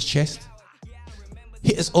 Get it off his chest.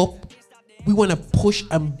 Hit us up. We want to push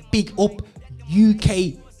and big up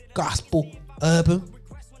UK gospel urban.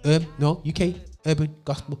 UK urban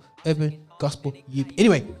gospel.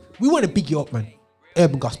 Anyway, we want to big you up, man.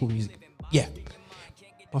 Urban gospel music. Yeah.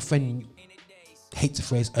 My friend hates the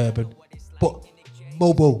phrase urban, but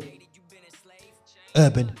mobile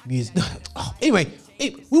urban music. Anyway,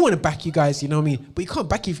 we want to back you guys, you know what I mean? But you can't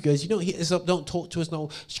back you guys. You don't hit us up, don't talk to us, no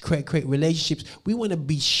create relationships. We want to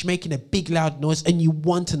be making a big loud noise, and you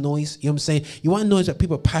want a noise, you know what I'm saying? You want a noise that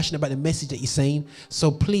people are passionate about the message that you're saying. So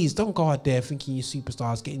please don't go out there thinking you're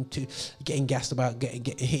superstars, getting gassed about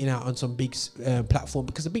hitting out on some big platform,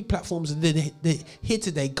 because the big platforms they're here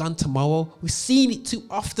today, gone tomorrow. We've seen it too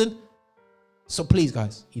often. So please,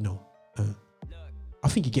 guys, you know, I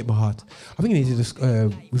think you get my heart. I think I need to just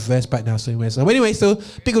reverse back now. So anyway, so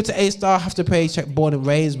big up to A-Star. Have to pay check Born and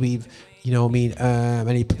Raised. We've, you know what I mean, and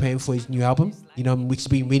he's preparing for his new album, you know, which is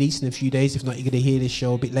being released in a few days. If not, you're going to hear this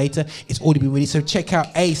show a bit later. It's already been released. So check out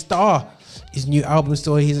A-Star, his new album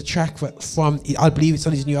story. Here's a track from, I believe it's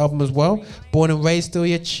on his new album as well. Born and Raised still.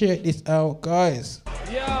 Yeah, check this out, guys.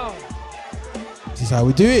 Yo. This is how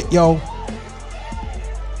we do it, yo.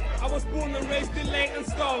 I was born and raised in Leighton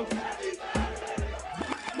Stone.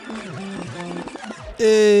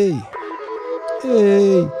 Hey,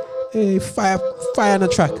 fire on the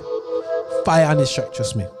track. Fire on this track,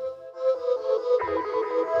 trust me.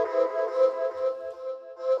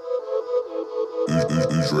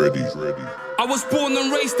 Who's ready? I was born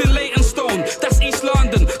and raised in Leytonstone, that's East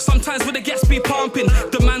London. Sometimes with the gas be pumping,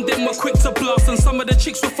 the man them were quick to blast, and some of the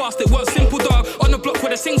chicks were fast. It weren't simple, dog. On the block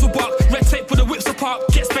where the things will bark, red tape with the whips apart.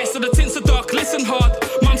 Get space so the tints are dark. Listen hard,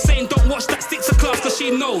 mum saying don't watch that, stick to class, cause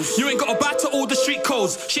she knows you ain't got a bat to all the street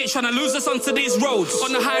codes. She ain't trying to lose us onto these roads.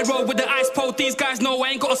 On the high road with the ice pole, these guys know I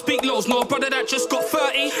ain't gotta speak lows. No brother that just got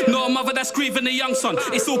 30, no mother that's grieving a young son.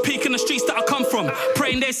 It's all peak in the streets that I come from,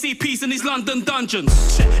 praying they see peace in these London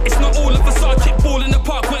dungeons. It's not all of us are kickball in the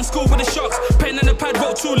park, went school with the sharks. Pen and the pad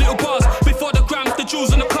wrote 2 little bars. Before the grams, the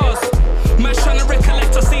jewels and the cars. Man's trying to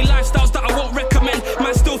recollect, I see lifestyles that I won't recommend.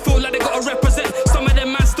 Man still feel like they gotta represent. Some of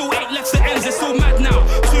them man still ain't left the ends, it's all mad now.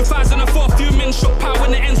 2004, few men shot power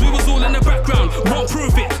when the ends, we was all in the background. Won't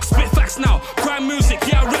prove it, spit facts now. Crime music,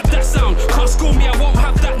 yeah, I rap that sound. Can't school me, I won't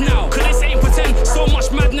have that now. Cause this ain't pretend, so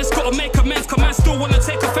much madness, gotta make amends. Cause man still wanna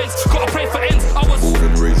take offense, gotta pray for ends. I was born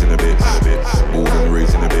and raised in a bitch. Born and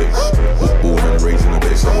raised in a bitch. Born and raised in a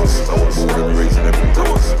bitch. I was born and raised in a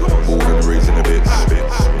bitch. Born and raised in a bitch.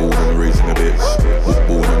 Born and raised in a bitch.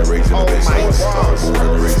 Born and raised in a bitch. I was born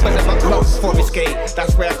and raised in a bitch. Forest Gate,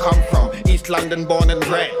 that's where I come from. East London, born and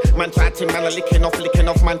bred. Man tried to, man a licking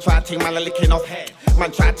off. Man tried to, man a licking off head.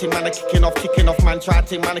 Man tried to, man a kicking off. Man tried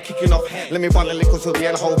to, man a kicking off head. Let me run a little to the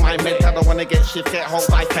end, hold my med. I don't wanna get shit, get hold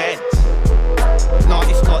by feds. No,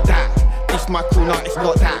 it's not that. This my crew, no, it's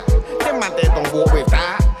not that. Them man they don't walk with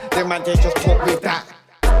that. Them man they just talk with that.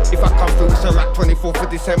 If I come through, it's a rap. 24th of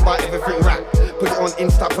December, everything rap. Put it on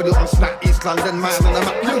Insta, put it on Snap. East London, man, and I'm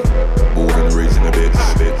up. Born and raised in a bitch.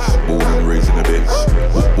 Born and raised in a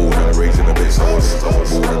bitch. Born and raised in a bitch. I was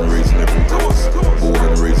born and raised in a bitch. Born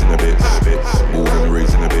and raised in a bitch. Born and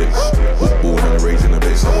raised in a bitch. Born and raised in a bitch.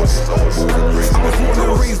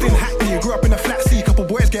 couple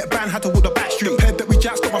boys get banned, had to walk the back street. The ped that we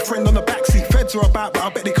jacked got my friend on the backseat. Feds are about, but I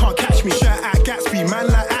bet they can't catch me. Shirt at Gatsby, man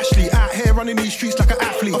like Ashley. Out here running these streets like an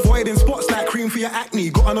athlete. Avoiding spots like cream for your acne.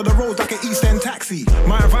 Got under the roads like an East End taxi.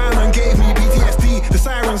 My environment gave me PTSD. The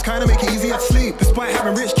sirens kinda make it easier to sleep. Despite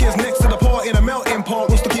having rich kids next to the port in a melting pot,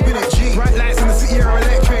 we're still keeping it G. Bright lights in the city are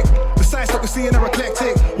electric. The sights that we're seeing are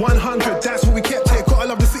eclectic. 100, that's what we kept it. Gotta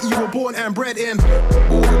love the city you were born and bred in.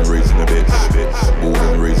 Born and raised in a bitch. Born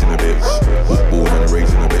and raised in a bitch. Born and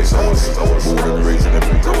raised in a bitch. Born and raised in a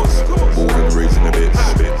bitch. Born and raised in a bitch.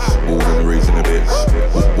 Born and raised in a bitch.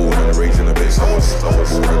 Born and raised in a bitch.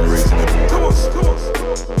 Born and raised in a bitch.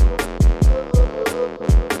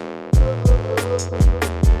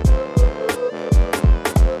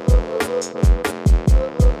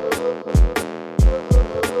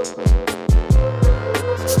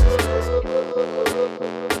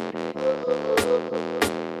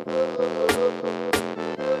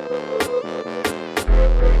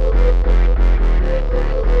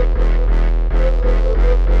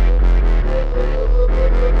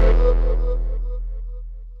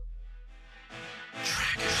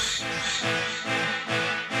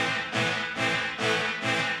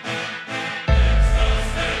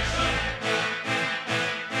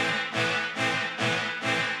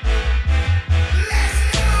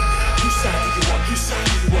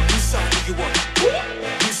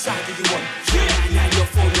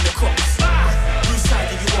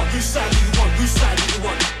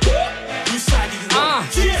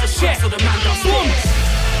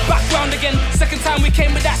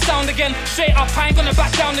 Straight up, I ain't gonna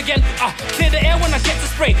back down again. Clear the air when I get to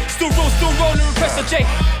spray. Still rolling with Presha J.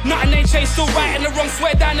 Nothing ain't changed, still right in the wrong.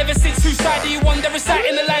 Swear down ever since whose side do you want? They're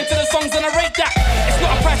reciting the line to the songs and I rate that. It's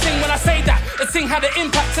not a pride thing when I say that. The thing had an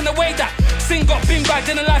impact in the way that Sing got bin bagged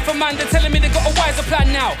in the life of man. They're telling me they got a wiser plan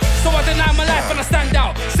now. So I deny my life and I stand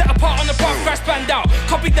out. Set apart on the path, crash band out.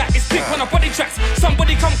 Copy that, it's quick on our body tracks.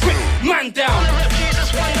 Somebody come quick, man down.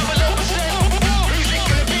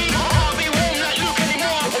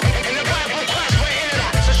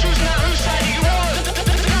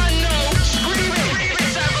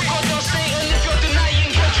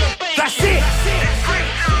 That's it.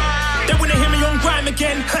 They wanna hear me on grime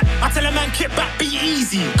again. I tell a man, kick back, be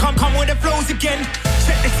easy. Come with the flows again.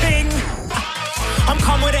 Check the thing. I'm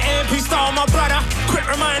come with the MP star, my brother. Quick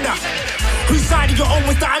reminder. Whose side are you on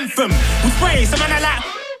with the anthem? We spray, some man I like.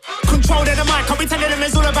 Control of the mic, can't be telling them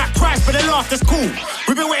it's all about Christ, but they laugh, that's cool.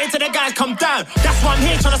 We've been waiting till the guys come down. That's why I'm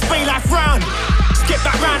here trying to spray life round. Skip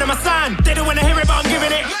back round on my sound. They don't wanna hear it, but I'm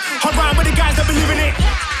giving it. I'm round with the guys that believe in it.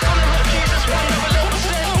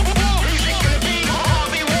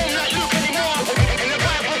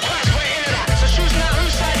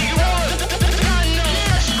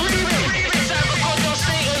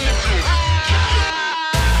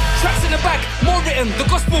 More written, the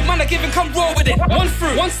gospel man are giving, come roll with it. One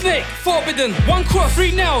fruit, one snake, forbidden. One cross,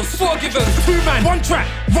 3 nails, forgiven. 2 man, 1 track,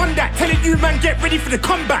 run that. Telling you man, get ready for the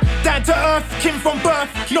comeback. Down to earth, kin from birth.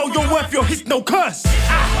 Know your worth, your his no curse.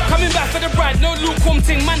 Coming back for the bride, no lukewarm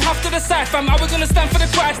ting. Man have to the side, fam. Are we gonna stand for the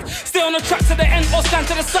Christ? Stay on the track to the end or stand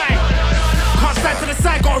to the side? Can't stand to the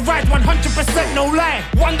side, gotta ride 100%, no lie.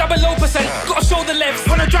 100%, gotta show the levels.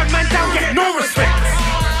 Wanna drag man down, get no respect.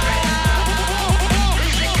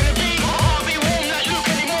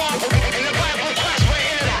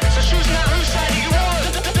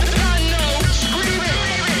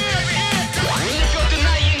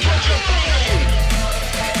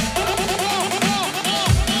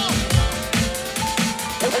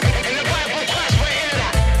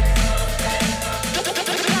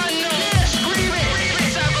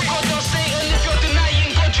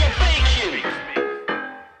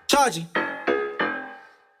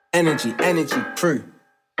 Energy, crew.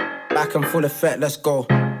 Back and full effect, let's go.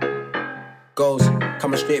 Goals,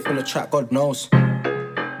 coming straight from the track, God knows.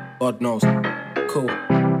 Cool.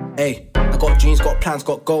 Hey, I got dreams, got plans,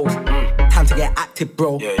 got goals. Time to get active,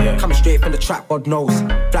 bro. Yeah. Coming straight from the track, God knows.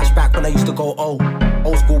 Flashback when I used to go old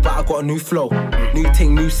school, but I got a new flow. New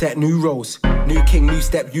ting, new set, new roles. New king, new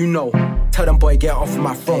step, you know. Tell them boy, get off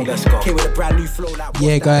my phone. Let's go. Came with a brand new flow. Like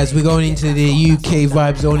yeah, guys, we're going into the UK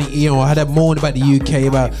vibes only. You know, I had a moan about the UK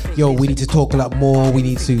about, we need to talk a lot more. We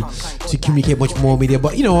need to communicate much more media.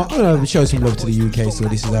 But you know what? I'm gonna show some love to the UK. So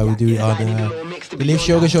this is how we do it on the Live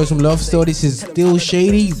Show. Gonna show some love. So this is still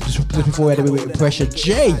Shadey. Just before we had a bit with Presha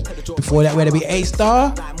J. Before that we had a bit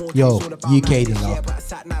A-Star. UK the love.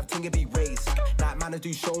 Man, I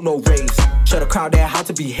do show no raves. Show the crowd there how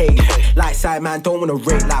to behave. Like side man, don't wanna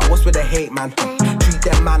rate. Like what's with the hate, man? Treat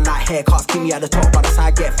them man like haircuts, keep me at the top, but the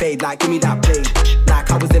side get fade. Like, give me that blade.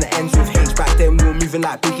 Like, I was in the ends with H. Back then, we were moving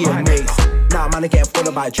like Biggie and Mace. Now, man, I get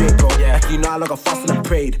followed by Drake, bro. Like, you know, I like a fuss and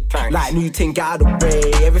prayed. Like, new thing, get out of the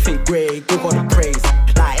way. Everything great, give God the praise.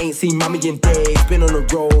 Like, ain't seen mommy in days. Been on the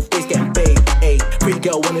road, face getting paid. Ayy, pretty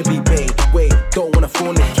girl wanna be paid. Wait, don't wanna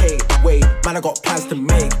fornicate. Wait, man, I got plans to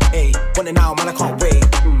make. Ayy, want it now, man, I can't wait.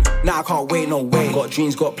 Now I can't wait, no way. Got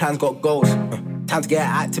dreams, got plans, got goals. Time to get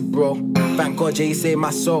active, bro. Thank God, Jay saved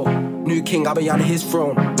my soul. New king, I'll be on his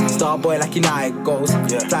throne. Star boy like United goes.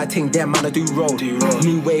 Fly ting, them man, I do roll.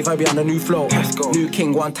 New wave, I'll be on a new flow. New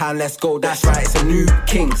king, one time, let's go. That's right, it's a new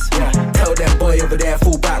Kingz. Tell them boy over there,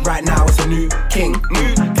 fall back right now, it's a new king.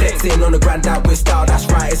 Flexing on the granddad with style, that's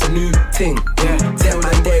right, it's a new ting. Tell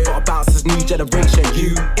them they gotta bounce, this new generation.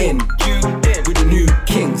 You in with the new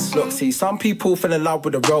Kingz. Look, see, some people fell in love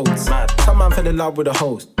with the roads. Some man fell in love with the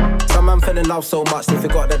host. Some man fell in love so much they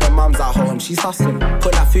forgot that their mum's at home. She's hustling,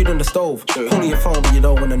 put that food on the stove. Call your phone but you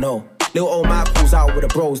don't wanna know. Little old Matt pulls out with the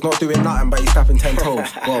bros, not doing nothing but he's snapping 10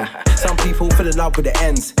 toes. Whoa. Some people fell in love with the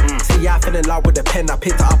ends. See, I fell in love with the pen. I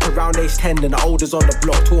picked it up around age 10 and the olders on the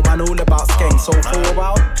block. Taught man all about skank. So for a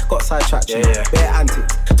while, got sidetracked, bare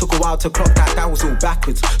antics. Took a while to clock that was all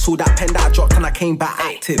backwards. Saw that pen that I dropped and I came back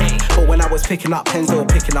active. But when I was picking up pens, they were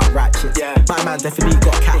picking up ratchets. My man definitely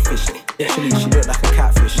got catfish. Literally, she looked like a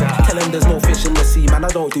catfish. Tell him there's no fish in the sea, man, I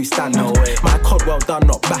don't do stand-up. My cod well done,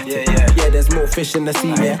 not battered. Yeah, there's more fish in the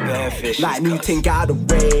sea, yeah. Like new ting, get out of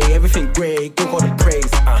the way. Everything great, give God the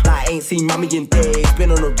praise. Like ain't seen mommy in days. Been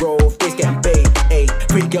on the road, face getting paid. Ayy,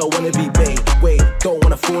 pretty girl wanna be paid. Wait, don't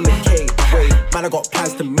wanna fornicate. Wait, man, I got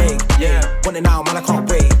plans to make. Want it now, man, I can't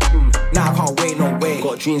wait. Now I can't wait, no way.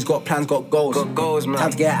 Got dreams, got plans, got goals. Got goals, man.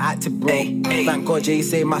 Time to get active, bro. Thank God, Jay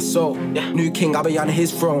saved my soul. New king, I'll be on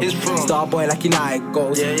his throne. Star boy like United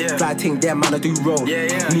goes. Fly ting, them man, I do roll.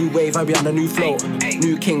 New wave, I'll be on a new flow.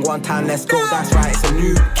 New king, one time, let's go. That's right, it's a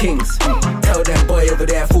new Kingz. Tell them boy over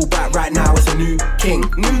there, fall back right now, it's a new king.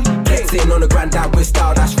 Flexing on the granddad with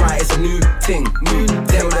style, that's right, it's a new ting.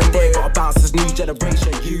 Tell them they gotta bounce, this new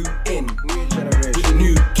generation. You in with the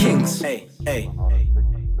new Kingz. Hey.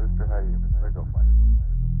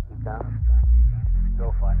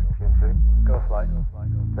 Go flight. Go flight.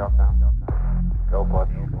 Countdown. Go clutch.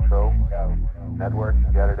 Control. Network.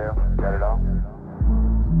 Get it out. Get it all.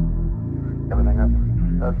 Everything up.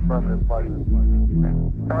 That's affirmative flight.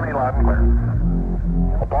 Tony, loud and clear.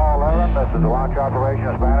 Apollo 11, this is the launch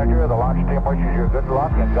operations manager. The launch team wishes you good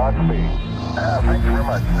luck and Godspeed. Thank you very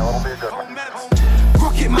much. You know it'll be a good one.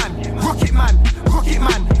 Rocket man, rocket man, rocket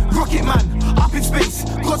man, rocket man. Up in space,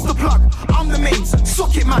 God's the plug. I'm the mains,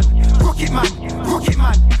 socket man, rocket man, rocket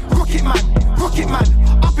man, rocket man, rocket man.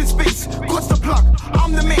 Up in space, God's the plug.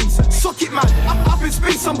 I'm the mains, socket man. Up in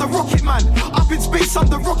space, I'm the rocket man. Up in space, I'm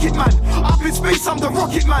the rocket man. Up in space, I'm the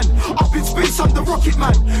rocket man. Up in space, I'm the rocket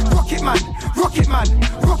man. Rocket man, rocket man,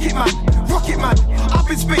 rocket man, rocket man. Up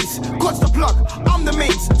in space, God's the plug. I'm the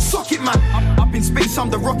mains, socket man. Up in space, I'm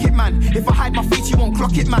the rocket man. If I hide my face, you won't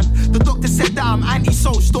clock it, man. The doctor said that I'm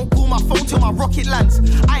anti-social. Don't call my phone till my rocket lands.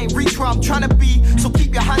 I ain't reach where I'm trying to be, so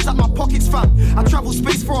keep your hands out my pockets, fam. I traveled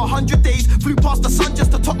space for 100 days, flew past the sun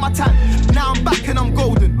just to top my tan. Now I'm back and I'm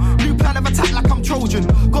golden. New plan of attack like I'm Trojan.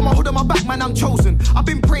 Got my hood on my back, man, I'm chosen. I've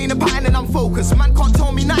been praying about it and I'm focused. Man can't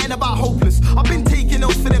tell me nothing about hopeless. I've been taking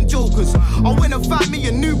notes for them jokers. I went and found me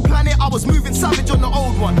a new planet. I was moving savage on the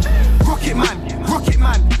old one. Rocket man, rocket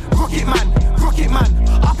man, rocket man, rocket man.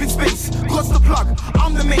 Up in space, God's the plug.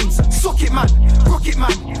 I'm the mains, socket man, rocket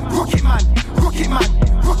man, rocket man, rocket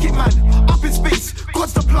man, rocket man. Up in space,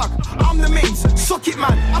 God's the plug. I'm the mains, socket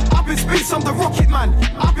man. Up in space, I'm the rocket man.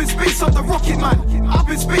 Up in space, I'm the rocket man. Up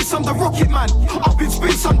in space, I'm the rocket man. Up in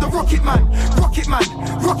space, I'm the rocket man. Rocket man,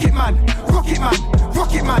 rocket man, rocket man,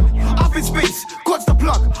 rocket man. Up in space, God's the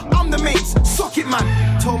plug. I'm the mains, socket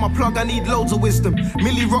man. Told my plug I need loads of wisdom.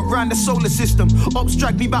 Millie rock round the solar system. Ops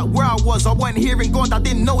dragged me back where I was. I wasn't hearing God, I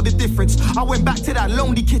didn't know the difference. I went back to that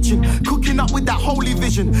lonely kitchen, cooking up with that holy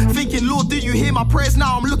vision. Thinking, Lord, do you hear my prayers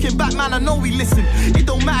now? I'm looking back, man, I know we listen. It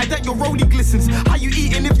don't matter that your rollie glistens. How you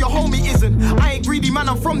eating if your homie isn't? I ain't greedy, man,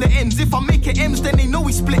 I'm from the ends. If I make it M's, then they know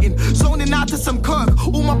we splitting. Zoning out to some Kirk.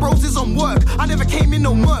 All my bros is on work. I never came in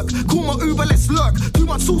no murk. Call my Uber, let's lurk. Too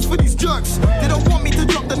much sauce for these jerks. They don't want me to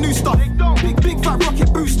drop the new stuff. Big fat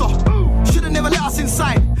rocket booster. Should've never let us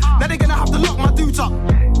inside. Now they're gonna have to lock my dudes up.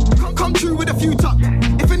 Come true with a few tucks.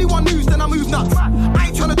 If anyone moves, then I move nuts. I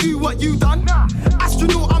ain't tryna do what you done.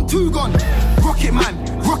 Astronaut, I'm too gone. Rocket man,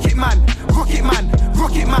 rocket man, rocket man,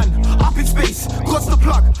 rocket man. Up in space, God's the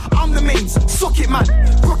plug. I'm the mains, socket man,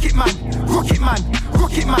 rocket man, rocket man,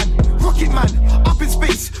 rocket man, rocket man. Up in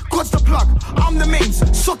space, God's the plug. I'm the mains,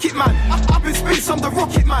 socket man. Up in space, space, I'm the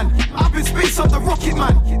rocket man. Up in space, I'm the rocket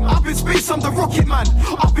man. Up in space, I'm the rocket man.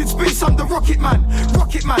 Up in space, I'm the rocket man.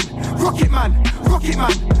 Rocket man, rocket man, rocket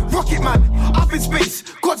man, rocket man. Up in space,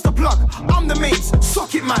 God's the plug, I'm the mains,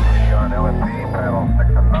 socket man. Panel 6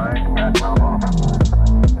 and 9, and time off.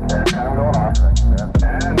 And I'm going off.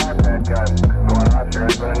 And my bad guys going off here.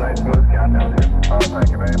 It's been a nice smooth countdown here. Oh, thank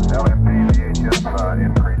you, babe. LMP, VHF,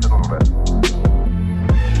 increase a little bit.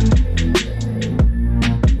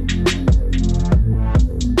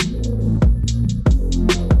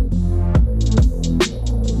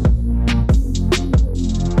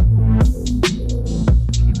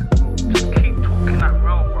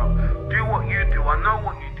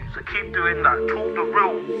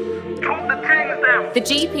 The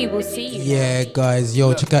GP will see you. Yeah, guys,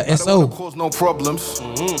 yo, check out SO. Cause no problems.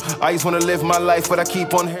 I just wanna live my life, but I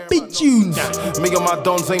keep on hearing big tunes. Me and my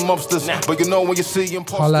dons ain't mobsters, but you know when you see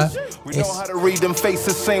imposters, we know how to read them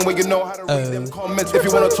faces, same way you know how to read them comments. If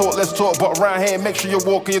you wanna talk, let's talk, but around here, make sure you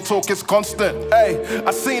walk and your talk is constant. Hey,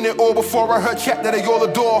 I seen it all before I heard chat that they all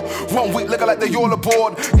adore. 1 week looking like they all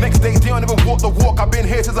aboard. Next day, they don't even walk the walk. I've been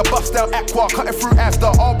here since I bust down Aqua, cutting through after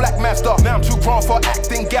all black master. Now I'm too grown for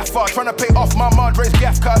acting gaffer, trying to pay off my Madre's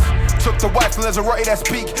gaff cuz. Took the wife and there's a rotty that's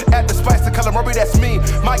peak. Add the spice to calamari, that's me.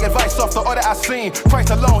 My advice off the order I seen.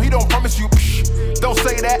 Christ alone, he don't promise you. Don't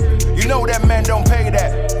say that. You know that man don't pay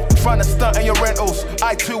that. Trying to stunt in your rentals.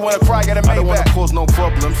 I too wanna cry, get a Maybach. I don't wanna cause no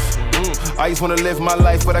problems. I just wanna live my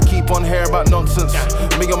life, but I keep on hearing about nonsense.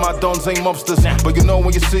 Me and my dons ain't mobsters, but you know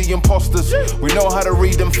when you see imposters, we know how to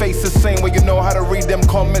read them faces, same way you know how to read them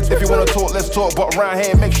comments. If you wanna talk, let's talk, but around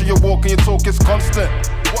here, make sure you walk and your talk is constant.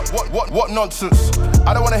 What nonsense?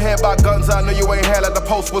 I don't wanna hear about guns, I know you ain't here like the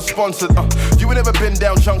post was sponsored. You ain't never been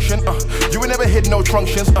down junction, you ain't never hit no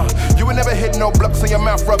truncheons, you ain't never hit no blocks in your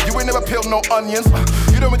mouth rub, you ain't never peeled no onions.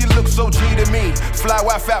 You don't really look so G to me. Fly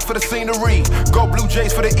wife out for the scenery, go Blue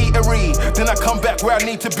Jays for the eatery. Then I come back where I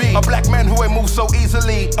need to be. A black man who ain't moved so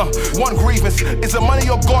easily. One grievance is the money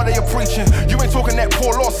or God that you're preaching. You ain't talking that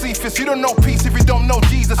poor Lord Cephas. You don't know peace if you don't know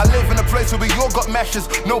Jesus. I live in a place where we all got mashes,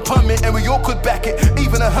 no permit, and we all could back it.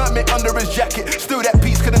 Even a hermit under his jacket, still that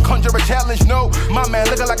peace couldn't conjure a challenge. No, my man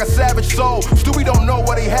looking like a savage soul. Still we don't know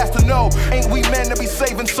what he has to know. Ain't we men to be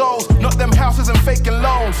saving souls? Not them houses and faking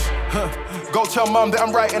loans. Go tell mom that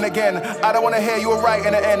I'm writing again. I don't wanna hear you were right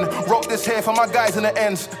in the end. Wrote this here for my guys in the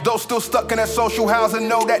ends. Those still stuck in that social housing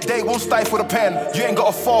know that they won't stifle the pen. You ain't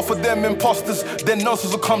gotta fall for them imposters, then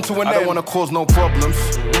nonsense will come to an end. I don't wanna cause no problems.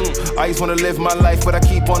 I just wanna live my life, but I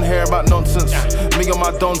keep on hearing about nonsense. Me and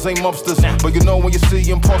my dons ain't mobsters, but you know when you see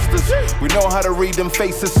imposters, we know how to read them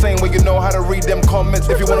faces, same way you know how to read them comments.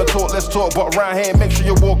 If you wanna talk, let's talk, but around here, make sure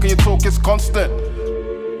you walk and your talk is constant.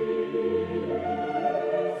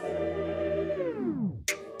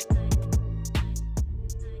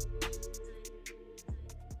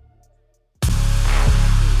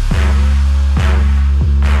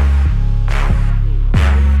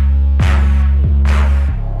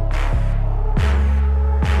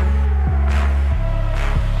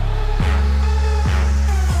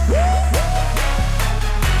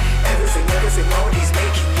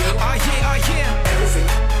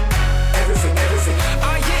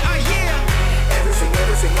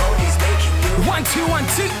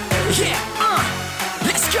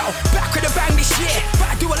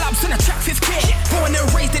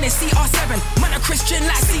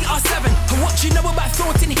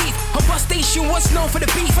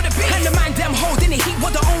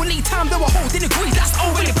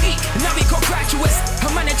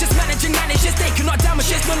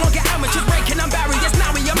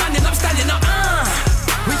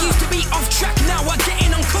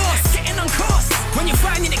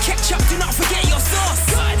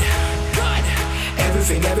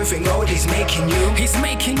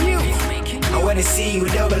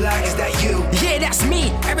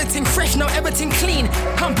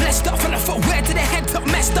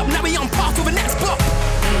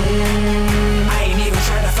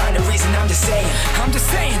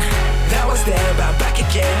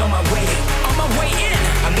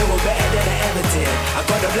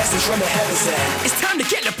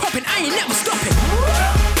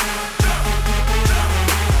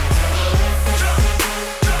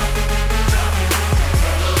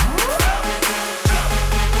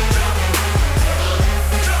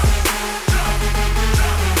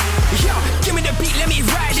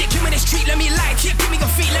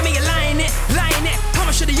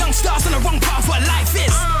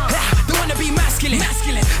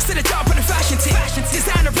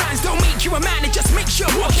 Designer brands don't make you a man, it just makes you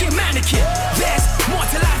a walking mannequin. There's more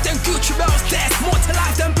to life than Gucci bells.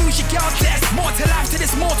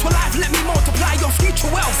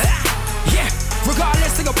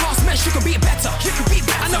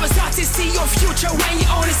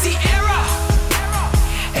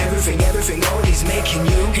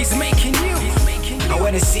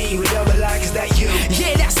 wanna see you double like, is that you?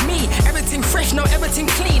 Yeah, that's me. Everything fresh, no,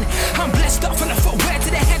 everything clean. I'm blessed up from the footwear to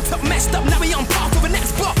the head top, messed up. Now we on par for the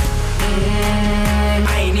next block.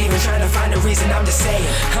 I ain't even trying to find a reason, I'm just saying.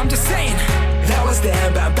 That was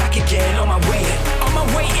then, but I'm back again on my way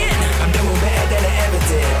in. I'm doing better than I ever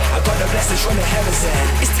did. I got the blessings from the heavens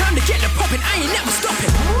end. It's time to get the poppin', I ain't never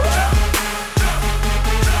stopping.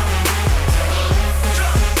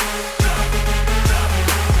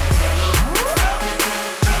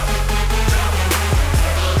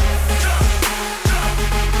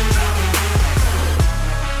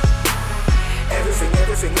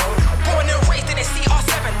 Everything on. Born and raised in a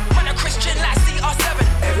CR7. Man a Christian like CR7.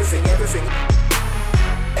 Everything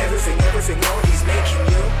on. He's making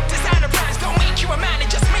you. Designer brands don't make you a man, it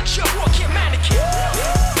just makes you a walking mannequin.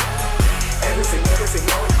 Everything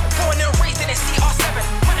on. Born and raised in a CR7.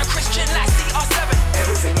 Man a Christian like CR7.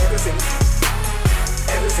 Everything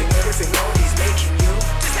on. He's making you.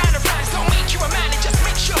 Designer brands don't make you a man, it just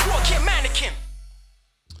makes you a walking mannequin.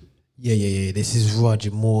 Yeah. This is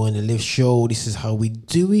Roger Moore on the Live Show. This is how we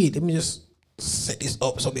do it. Let me just set this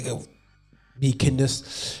up so we can just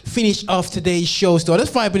finish off today's show. Still,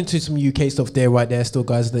 let's vibe into some UK stuff there, right there. Still,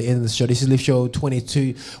 guys, at the end of the show. This is Live Show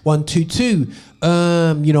 122.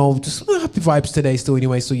 Just happy vibes today. Still,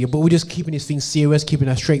 anyway. So yeah, but we're just keeping this thing serious, keeping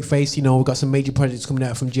a straight face. We've got some major projects coming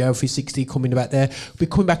out from GR360 coming back there. We're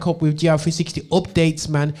coming back up with GR360 updates,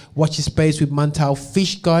 man. Watch your space with Mantal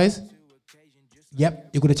Fish, guys. Yep,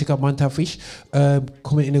 you're going to check out Mantal Fish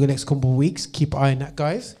coming in the next couple of weeks. Keep an eye on that,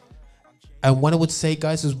 guys. And what I would say,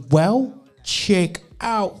 guys, as well, check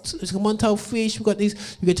out Mantal Fish. We got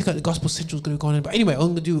these. You can check out the Gospel Central's going to go on. But anyway, I'm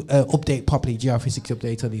going to do update properly, GR360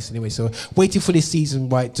 update on this anyway. So waiting for this season,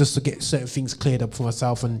 right, just to get certain things cleared up for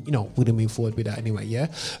myself, and we're going to move forward with that anyway. Yeah.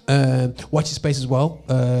 Watch your space as well.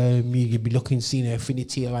 You'll be looking, seeing the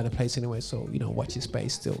affinity around the place anyway. So watch your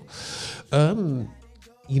space still.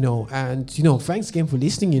 Thanks again for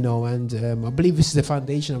listening, and I believe this is the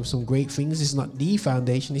foundation of some great things. This is not the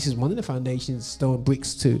foundation. This is one of the foundations, stone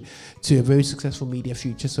bricks to a very successful media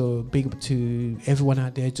future. So big up to everyone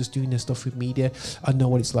out there just doing their stuff with media. I know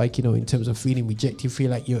what it's like, in terms of feeling rejected, feel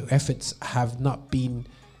like your efforts have not been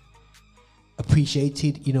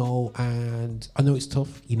appreciated, and I know it's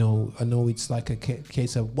tough, I know it's like a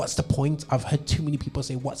case of what's the point. I've heard too many people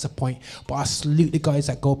say what's the point, but I salute the guys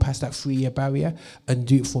that go past that 3-year barrier and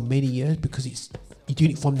do it for many years, because you're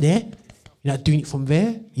doing it from there, you're not doing it from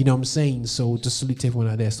there, you know what I'm saying? So just salute to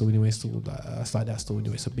everyone out there. So anyway, still it's like that still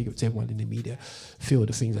anyway. So big up to everyone in the media, feel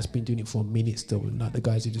the things that's been doing it for a minute still, not the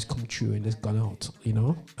guys who just come true and just gone out,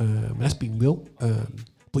 and that's been real.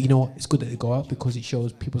 But you know what? It's good that they go out because it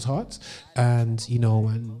shows people's hearts. And,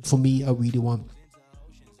 and for me, I really want,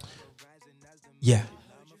 the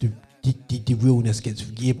realness gets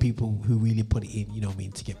to give people who really put it in,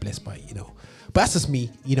 to get blessed by it, But that's just me,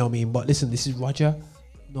 But listen, this is Roger.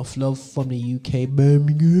 Enough love from the UK,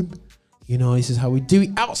 Birmingham. This is how we do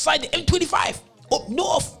it outside the M25, up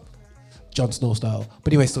north. Jon Snow style.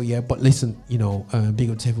 But anyway, still, yeah. But listen, big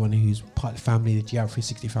up to everyone who's part of the family, the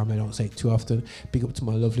GR360 family. I don't say it too often. Big up to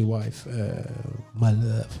my lovely wife, my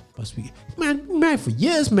love. Must be man for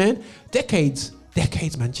years, man. Decades,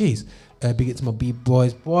 man. Jeez. Big up to my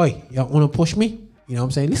B-boys. Boy, y'all want to push me? You know what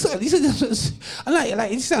I'm saying? This I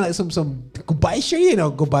like it sounds like some goodbye show,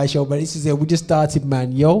 goodbye show, but this is we just started,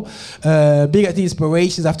 man, yo. Big up to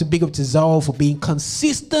Inspirations. I have to big up to Zoro for being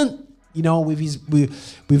consistent. With his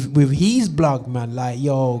blog, man. Like,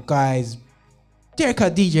 yo, guys, Derek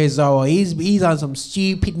DJ Zara, he's on some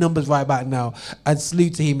stupid numbers right about now. And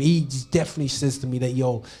salute to him. He just definitely says to me that,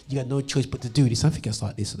 yo, you got no choice but to do this. I think I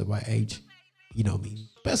start this at the right age. You know what I mean?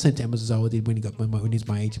 Better send to him as Zara did when he's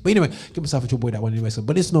my age. But anyway, give myself a trouble with that one anyway. So,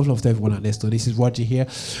 but it's no love to everyone out there still. This is Roger here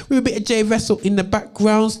with a bit of J Vessel in the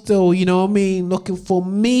background still. You know what I mean? Looking for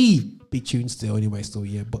me. Big tune still anyway still,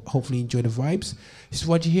 yeah. But hopefully enjoy the vibes. This is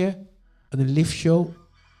Roger here on the Lift Show.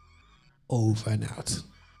 Over and out. 2,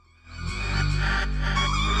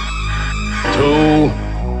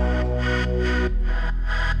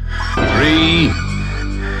 3,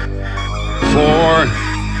 4.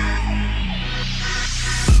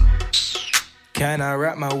 Can I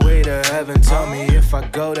rap my way to heaven? Tell me if I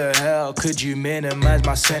go to hell. Could you minimize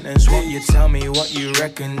my sentence? Won't you tell me what you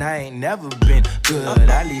reckon? I ain't never been good.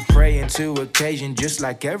 I leave praying to occasion just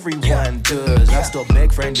like everyone does. I still beg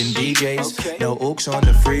friending DJs, no ooks on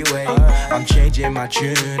the freeway. I'm changing my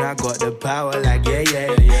tune, I got the power like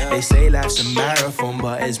yeah. They say life's a marathon,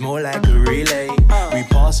 but it's more like a relay. We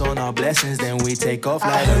pass on our blessings, then we take off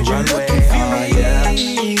like a runway.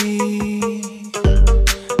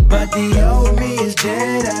 But the old me is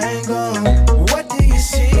dead, I ain't gone. What do you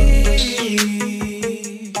see?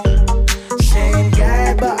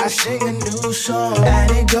 sing a new song,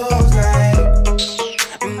 and it goes like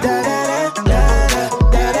da da da da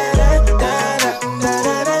da da da da da da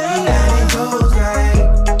da da, and it goes like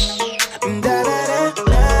da da da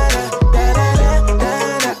da da da da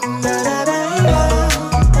da da da da.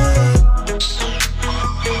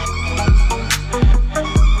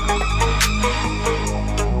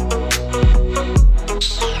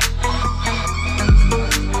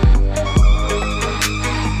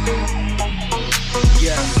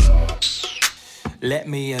 Let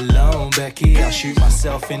me alone, Becky. I'll shoot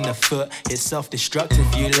myself in the foot. It's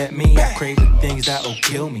self-destructive. You let me. I crave the things that'll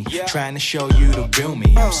kill me. Trying to show you the real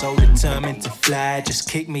me. I'm so determined to fly. Just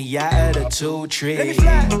kick me out of the tool tree.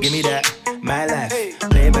 Give me that, my life.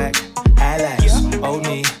 Playback, highlights. Old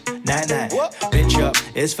me, night. Bitch up,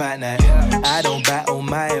 it's fight night. I don't battle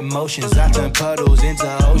my emotions. I turn puddles into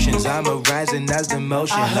oceans. I'm a rising as the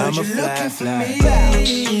motion. I'm a fly.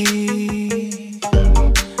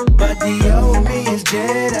 But the old me is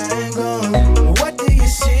dead and gone. What do you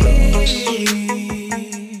see?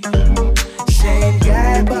 Same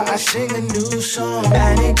guy, but I sing a new song,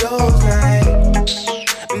 and it goes like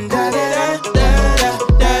da da da da da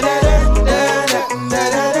da da da da da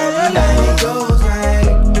da da, and it goes like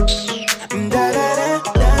da da da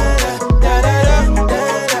da da da da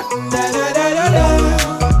da da da da da.